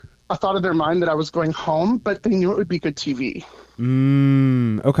ever a thought of their mind that I was going home, but they knew it would be good TV.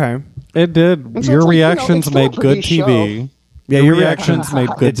 Okay. It did. So Your it's like, reactions it's still a made good pretty TV. show. Yeah, your reactions made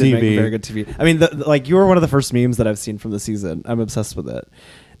good It did make TV. very good TV. I mean, like you were one of the first memes that I've seen from the season. I'm obsessed with it.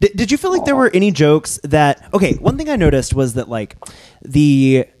 Did you feel like there were any jokes that? Okay, one thing I noticed was that like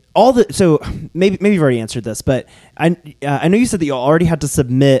so maybe you've already answered this, but I know you said that you already had to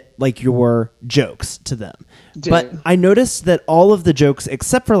submit like your jokes to them. But I noticed that all of the jokes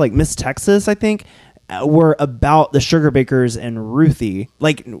except for like Miss Texas, I think, were about the sugar bakers and Ruthie.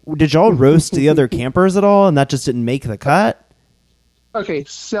 Like, did y'all roast the other campers at all, and that just didn't make the cut? Okay,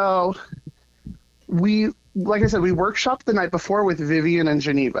 so like I said, we workshopped the night before with Vivian and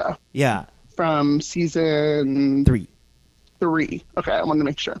Geneva. Yeah. From season 3. Okay, I wanted to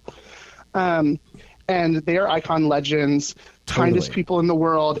make sure. And they are icon legends, kindest people in the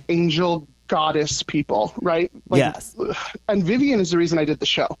world, angel goddess people, right? Like, yes. And Vivian is the reason I did the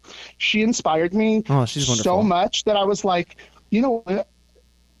show. She inspired me she's wonderful. So much that I was like, you know what?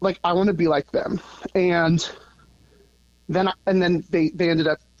 Like, I want to be like them. And then they ended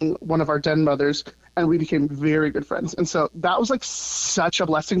up being one of our den mothers, and we became very good friends. And so that was like such a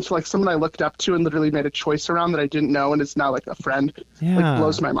blessing to like someone I looked up to and literally made a choice around that I didn't know and is now like a friend. Yeah. Like,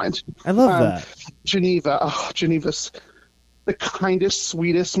 blows my mind. I love that. Geneva's the kindest,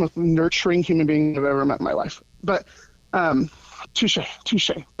 sweetest, most nurturing human being I've ever met in my life. But touche.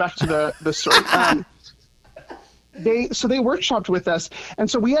 Back to the story. They workshopped with us,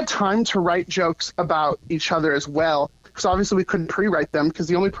 and so we had time to write jokes about each other as well. Because obviously we couldn't pre-write them because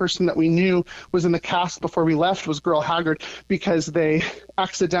the only person that we knew was in the cast before we left was Girl Haggard, because they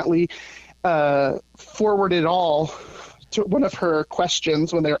accidentally forwarded all to one of her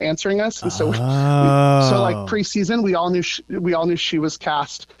questions when they were answering us, and so like pre-season we all knew she was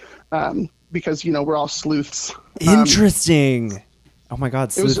cast because we're all sleuths. Interesting. Oh my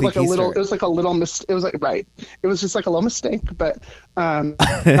God! It was like a little mistake. It was like It was just like a little mistake, but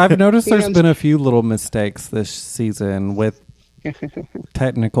I've noticed there's been a few little mistakes this season with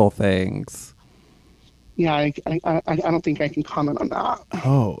technical things. Yeah, I don't think I can comment on that.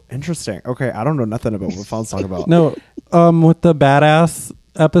 Oh, interesting. Okay, I don't know nothing about what Fawn's talking about. No, with the badass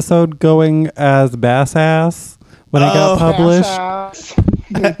episode going as bass ass when it got published.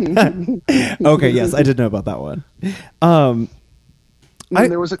 Okay, yes, I did know about that one.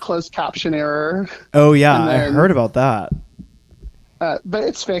 There was a closed caption error. Oh yeah, I heard about that. But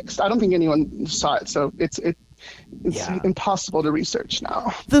it's fixed. I don't think anyone saw it, so it's impossible to research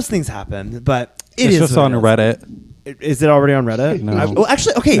now. Those things happen, but it's just on Reddit. Is it already on Reddit? No. Well,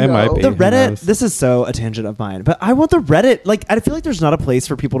 actually, okay. It might be. The Reddit. This is so a tangent of mine, but I want the Reddit. Like, I feel like there's not a place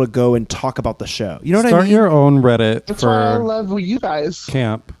for people to go and talk about the show. You know what I mean? Start your own Reddit. That's why I love you guys.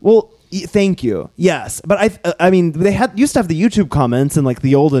 Camp. Well, thank you. Yes, but I mean, they used to have the YouTube comments in like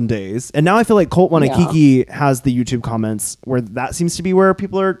the olden days, and now I feel like Colt Wannakiki has the YouTube comments where that seems to be where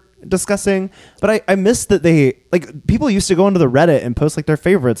people are discussing. But I miss that people used to go into the Reddit and post like their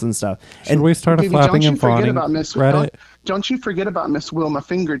favorites and stuff. Should we start a Flapping and Fawning Reddit? Don't you forget about Miss Wilma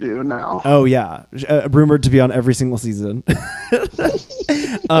Fingerdew now. Oh yeah, rumored to be on every single season.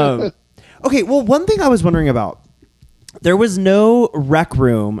 Okay, well, one thing I was wondering about. There was no rec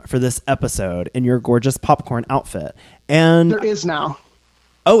room for this episode in your gorgeous popcorn outfit. And there is now.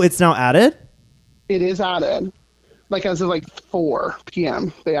 Oh, it's now added? It is added. Like as of like 4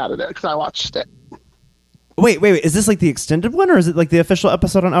 p.m. they added it because I watched it. Wait. Is this like the extended one or is it like the official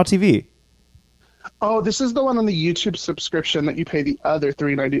episode on OutTV? Oh, this is the one on the YouTube subscription that you pay the other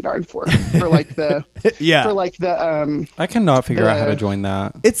 $3.99 for like the for like the I cannot figure out how to join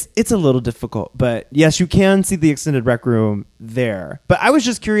that. It's a little difficult, but yes, you can see the extended rec room there. But I was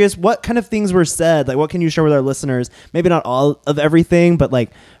just curious, what kind of things were said? Like, what can you share with our listeners? Maybe not all of everything, but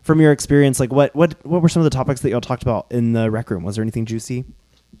like from your experience, like what were some of the topics that y'all talked about in the rec room? Was there anything juicy?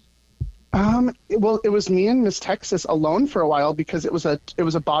 Well, it was me and Miss Texas alone for a while because it was a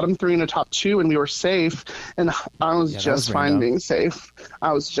bottom 3 and a top 2 and we were safe and I was just fine being safe.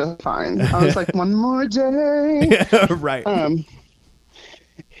 I was just fine. I was like, one more day. Right.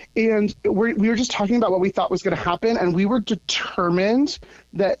 And we were just talking about what we thought was going to happen and we were determined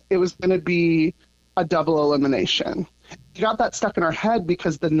that it was going to be a double elimination. We got that stuck in our head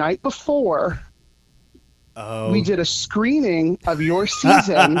because the night before we did a screening of your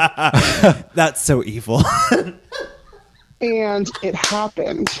season. That's so evil. And it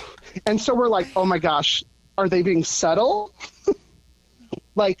happened. And so we're like, oh my gosh, are they being subtle?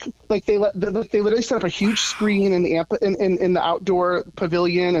 like they literally set up a huge screen in the outdoor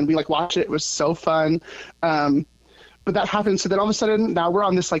pavilion, and we like watched it. It was so fun. But that happened. So then all of a sudden now we're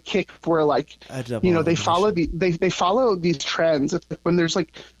on this like kick where like, they follow they follow these trends. It's like when there's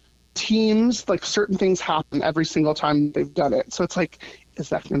like teams, like certain things happen every single time they've done it. So it's like, is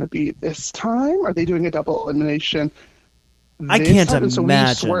that going to be this time? Are they doing a double elimination? I can't imagine. So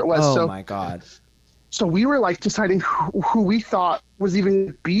we swore it was. Oh my God. So we were like deciding who we thought was even going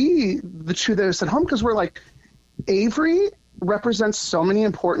to be the two that are sent home, because we're like, Avery represents so many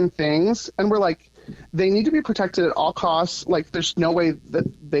important things, and we're like, they need to be protected at all costs. Like, there's no way that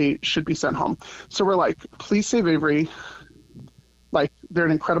they should be sent home. So we're like, please save Avery. Like, they're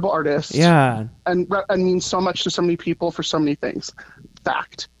an incredible artist. Yeah. And means so much to so many people for so many things.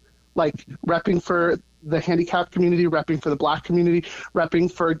 Fact. Like, repping for the handicapped community, repping for the Black community,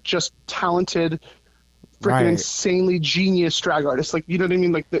 repping for just talented, freaking insanely genius drag artists. Like, you know what I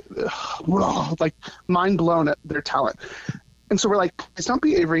mean? Like, like mind blown at their talent. And so we're like, please don't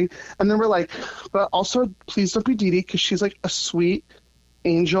be Avery. And then we're like, but also please don't be Dee Dee, because she's like a sweet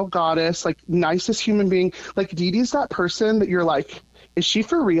angel goddess, like nicest human being. Like, Dee Dee's that person that you're like, is she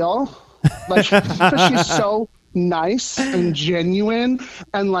for real? Like, because she's so nice and genuine,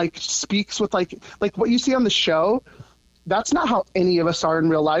 and like speaks with like what you see on the show. That's not how any of us are in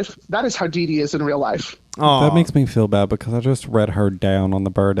real life. That is how Dee Dee is in real life. Oh, that makes me feel bad because I just read her down on the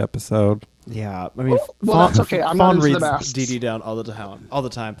Bird episode. Yeah, I mean, well, that's okay. I'm not into the masks. Dee Dee down all the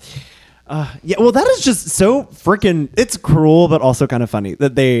time. Yeah, well, that is just so freaking. It's cruel, but also kind of funny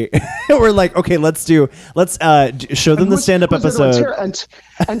that they were like, okay, let's show them the stand-up episode.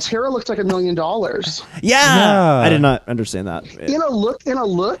 And Tara looked like $1 million. Yeah, I did not understand that. In a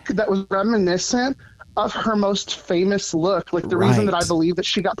look that was reminiscent of her most famous look, like the reason that I believe that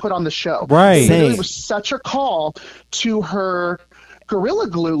she got put on the show. Right, it was such a call to her Gorilla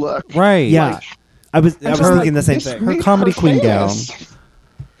Glue look. Right, yeah. Like, I was thinking the same thing. Her comedy queen gown.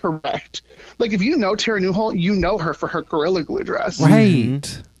 Correct. Like, if you know Tara Newholt, you know her for her Gorilla Glue dress. Right.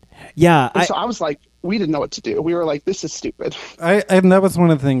 Mm-hmm. Yeah. So I was like, we didn't know what to do. We were like, this is stupid. And that was one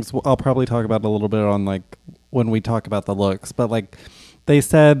of the things I'll probably talk about a little bit on, like, when we talk about the looks. But, like, they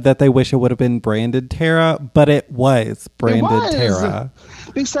said that they wish it would have been branded Tara, but it was branded Tara.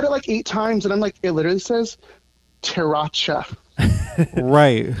 They said it like 8 times, and I'm like, it literally says Taracha.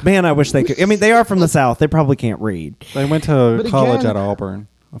 Right. Man, I wish they could. I mean, they are from the South. They probably can't read. They went to college at Auburn.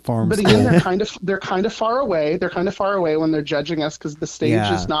 A farm but school. Again, they're kind of far away. They're kind of far away when they're judging us, because the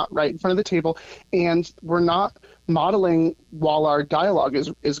stage is not right in front of the table, and we're not modeling while our dialogue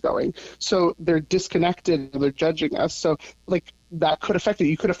is going. So they're disconnected. They're judging us. So like that could affect it.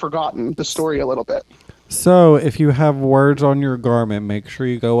 You could have forgotten the story a little bit. So if you have words on your garment, make sure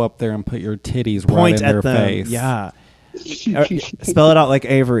you go up there and put your titties Point right in at their them. face. Yeah. Spell it out like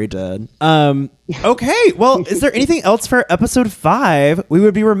Avery did. Okay, well, is there anything else for episode 5? We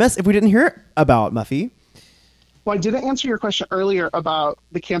would be remiss if we didn't hear about Muffy. Well, I didn't answer your question earlier about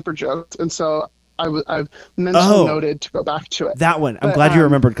the camper jokes, and so I've mentally noted to go back to it. That one. I'm glad you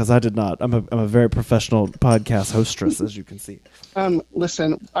remembered, because I did not. I'm a very professional podcast hostess, as you can see.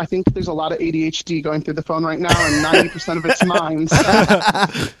 Listen, I think there's a lot of ADHD going through the phone right now, and 90% of it's mine.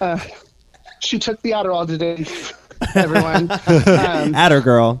 So, she took the Adderall today. Everyone. Adder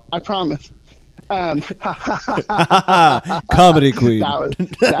girl. I promise. Comedy queen.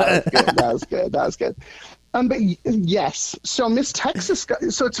 That was good. But yes, so Miss Texas.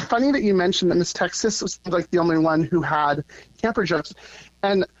 So it's funny that you mentioned that Miss Texas was like the only one who had camper jokes,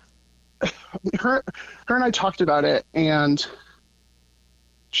 and her and I talked about it, and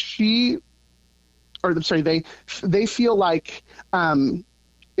they feel like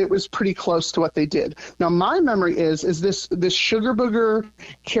it was pretty close to what they did. Now, my memory is this sugar booger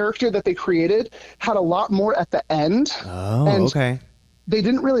character that they created had a lot more at the end. Oh, and okay. They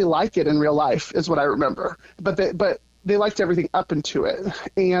didn't really like it in real life, is what I remember. But they liked everything up into it.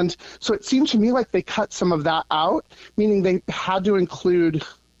 And so it seemed to me like they cut some of that out, meaning they had to include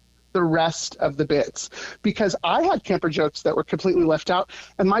the rest of the bits. Because I had camper jokes that were completely left out.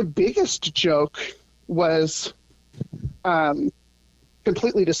 And my biggest joke was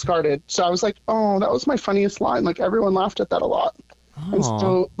completely discarded. So I was like, oh, that was my funniest line. Like, everyone laughed at that a lot. Aww. And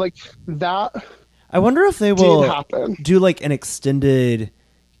so, like, that I wonder if they will do like an extended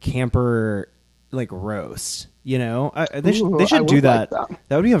camper like roast. You know, they should do that. Like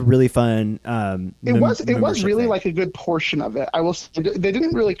that would be a really fun. It was really like a good portion of it. I will say, they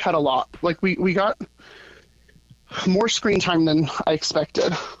didn't really cut a lot. Like we got more screen time than I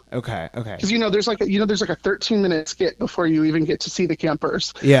expected. Okay. Because there's like a 13-minute skit before you even get to see the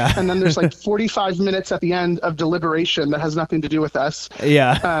campers. Yeah. And then there's like 45 minutes at the end of deliberation that has nothing to do with us.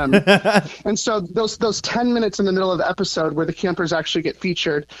 Yeah. And so those 10 minutes in the middle of the episode where the campers actually get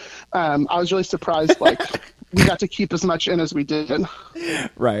featured, I was really surprised. Like we got to keep as much in as we did.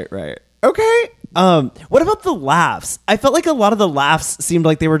 Right. Okay. What about the laughs? I felt like a lot of the laughs seemed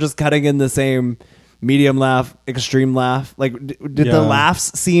like they were just cutting in the same medium laugh, extreme laugh. Like, did the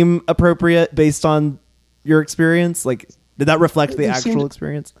laughs seem appropriate based on your experience? Like, did that reflect the actual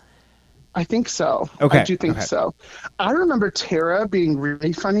experience? I think so. Okay. I do think so. I remember Tara being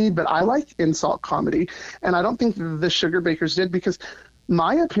really funny, but I like insult comedy. And I don't think the Sugar Bakers did, because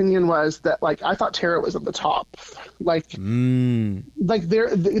my opinion was that, like, I thought Tara was at the top. Like, like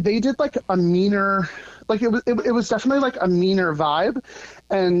they did like a meaner, like it was definitely like a meaner vibe.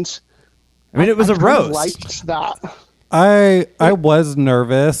 And I mean, it was a roast. Liked that. I was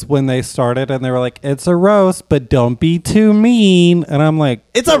nervous when they started and they were like, it's a roast, but don't be too mean. And I'm like,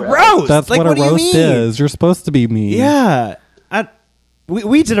 it's a roast. That's like, what a roast is. You're supposed to be mean. Yeah.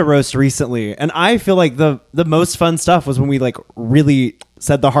 We did a roast recently, and I feel like the most fun stuff was when we like really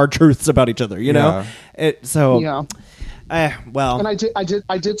said the hard truths about each other, you know? Well. And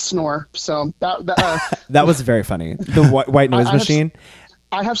I did snore. So that was very funny. The white noise machine.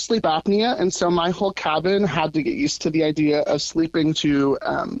 I have sleep apnea, and so my whole cabin had to get used to the idea of sleeping to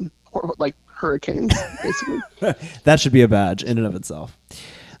like hurricanes, basically. That should be a badge in and of itself.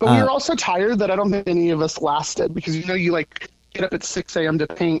 But we were also tired that I don't think any of us lasted, because you like get up at 6 a.m. to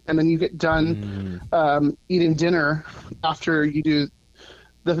paint, and then you get done eating dinner after you do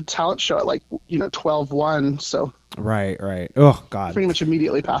the talent show at like 12:01. So right. Oh God, pretty much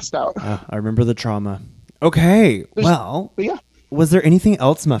immediately passed out. I remember the trauma. Okay, but yeah. Was there anything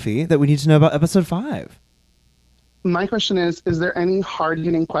else, Muffy, that we need to know about episode 5? My question is there any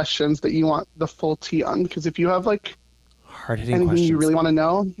hard-hitting questions that you want the full tea on? Because if you have like hard-hitting anything questions you really want to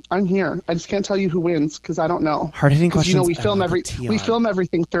know, I'm here. I just can't tell you who wins because I don't know. Hard-hitting questions. We film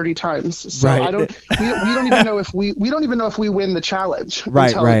everything 30 times, so right. I don't. We don't even know if we don't even know if we win the challenge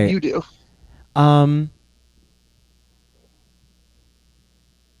until you do.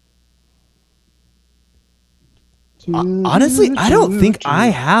 Honestly, I don't think I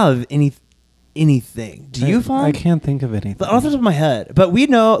have anything. Do you, Fawn? I can't think of anything off the top of my head. But we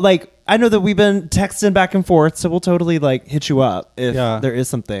know, like, I know that we've been texting back and forth, so we'll totally like hit you up if there is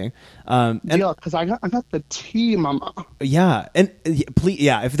something. Because I got the tea, mama. Yeah, and please,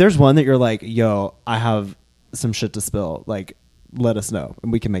 if there's one that you're like, yo, I have some shit to spill, like, let us know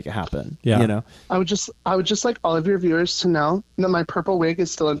and we can make it happen. Yeah. You know, I would just like all of your viewers to know that my purple wig is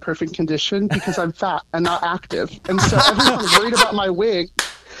still in perfect condition because I'm fat and not active. And so everyone worried about my wig,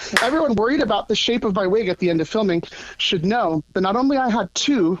 everyone worried about the shape of my wig at the end of filming should know that not only I had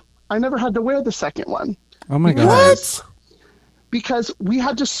 2, I never had to wear the second one. Oh my God. What? Because we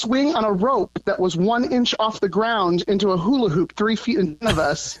had to swing on a rope that was 1 inch off the ground into a hula hoop 3 feet in front of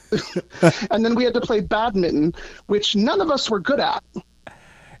us. And then we had to play badminton, which none of us were good at.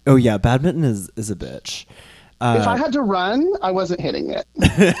 Oh yeah, badminton is a bitch. If I had to run, I wasn't hitting it.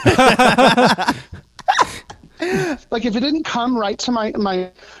 Like if it didn't come right to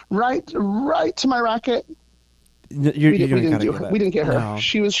my racket, we didn't get her. No.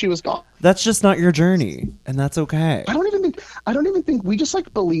 She was gone. That's just not your journey, and that's okay. I don't even think we just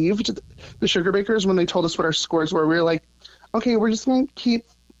like believed the Sugar Bakers when they told us what our scores were. We were like, okay, we're just gonna keep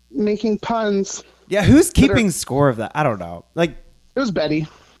making puns. Yeah, who's keeping score of that? I don't know. Like, it was Betty.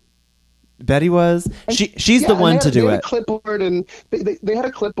 Betty was. She's the one to do it. Clipboard and they had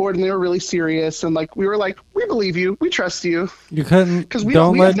a clipboard and they were really serious and like we were like, we believe you, we trust you. You couldn't because we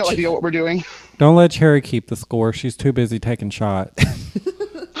have no idea what we're doing. Don't let Cherry keep the score. She's too busy taking shots.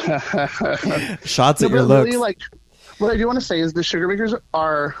 Shots at your looks. Really, like, what I do want to say is the Sugar Bakers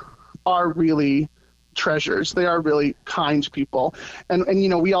are really treasures. They are really kind people, and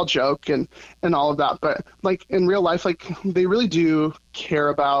we all joke and all of that, but like in real life, like they really do care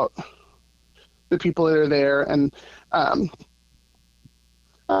about the people that are there, and I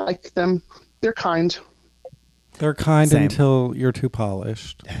like them. They're kind. They're kind Same. until you're too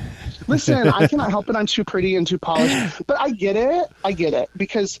polished. Listen, I cannot help it. I'm too pretty and too polished. But I get it.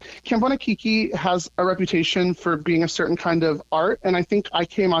 Because Camp Wannakiki has a reputation for being a certain kind of art. And I think I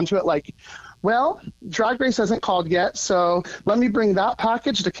came onto it like, well, Drag Race hasn't called yet. So let me bring that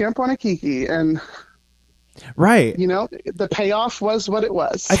package to Camp Wannakiki. And, right. The payoff was what it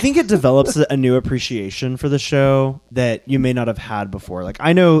was. I think it develops a new appreciation for the show that you may not have had before. Like,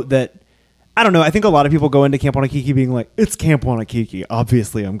 I know that I don't know. I think a lot of people go into Camp Wannakiki being like, it's Camp Wannakiki.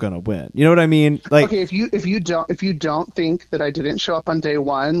 Obviously, I'm gonna win. You know what I mean? Like, okay, if you don't think that I didn't show up on day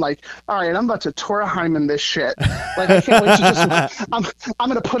one, like, all right, I'm about to Tora Hyman this shit. Like, I can't wait to just. I'm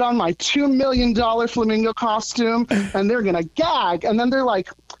gonna put on my $2 million flamingo costume, and they're gonna gag, and then they're like,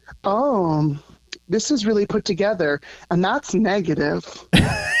 oh, this is really put together, and that's negative.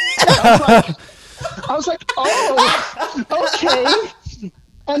 I was like, oh, okay.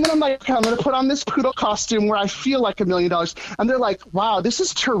 And then I'm like, okay, I'm going to put on this poodle costume where I feel like $1 million. And they're like, wow, this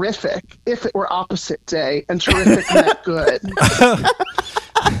is terrific if it were opposite day. And terrific meant good.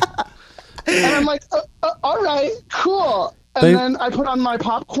 And I'm like, all right, cool. And then I put on my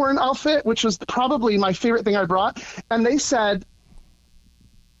popcorn outfit, which was probably my favorite thing I brought. And they said,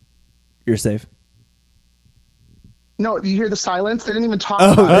 you're safe. No, you hear the silence? They didn't even talk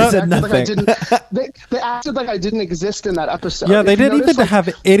about it. They said nothing. They acted like I didn't exist in that episode. Yeah, they didn't even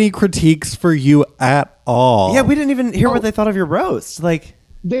have any critiques for you at all. Yeah, we didn't even hear what they thought of your roast. Like,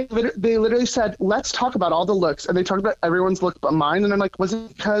 they literally said, let's talk about all the looks. And they talked about everyone's look but mine. And I'm like, was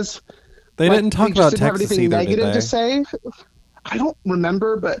it because they didn't talk about didn't have Texas anything either, negative did they? to say? I don't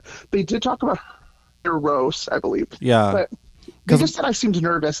remember, but they did talk about your roast, I believe. Yeah. But they just said I seemed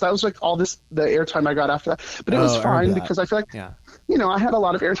nervous. That was like the airtime I got after that. But it was fine because I feel like, I had a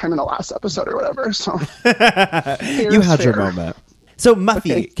lot of airtime in the last episode or whatever. So you had your moment. So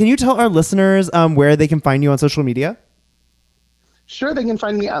Muffy, can you tell our listeners where they can find you on social media? Sure, they can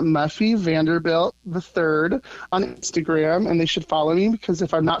find me at Muffy Vanderbilt III on Instagram, and they should follow me because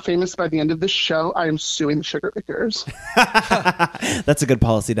if I'm not famous by the end of this show, I am suing the Sugar Pickers. That's a good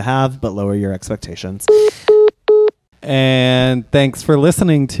policy to have, but lower your expectations. And thanks for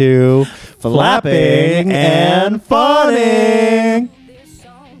listening to Flapping and Fawning.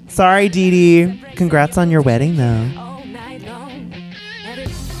 Sorry, Dee Dee. Congrats on your wedding, though.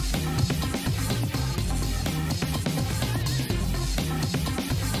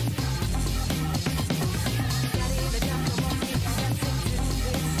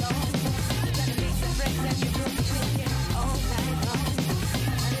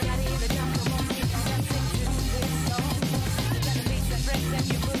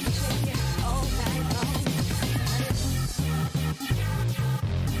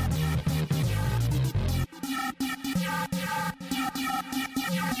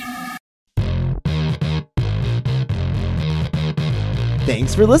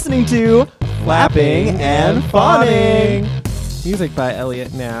 Thanks for listening to Flapping and Fawning. Music by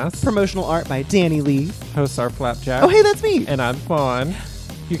Elliot Nass. Promotional art by Danny Lee. Hosts are Flapjack. Oh, hey, that's me. And I'm Fawn.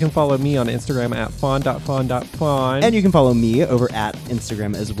 You can follow me on Instagram at fawn.fawn.fawn. And you can follow me over at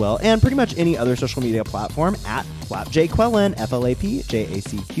Instagram as well. And pretty much any other social media platform at FlapJQuellen,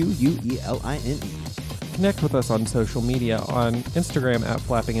 FlapJQuellen. Connect with us on social media on Instagram at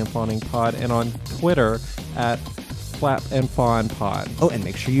Flapping and Fawning Pod and on Twitter at Flap and Fawn Pod. Oh, and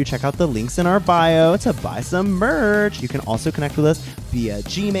make sure you check out the links in our bio to buy some merch. You can also connect with us via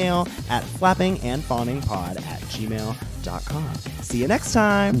Gmail at flappingandfawningpod@gmail.com. See you next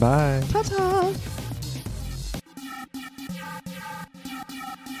time. Bye. Ta-ta.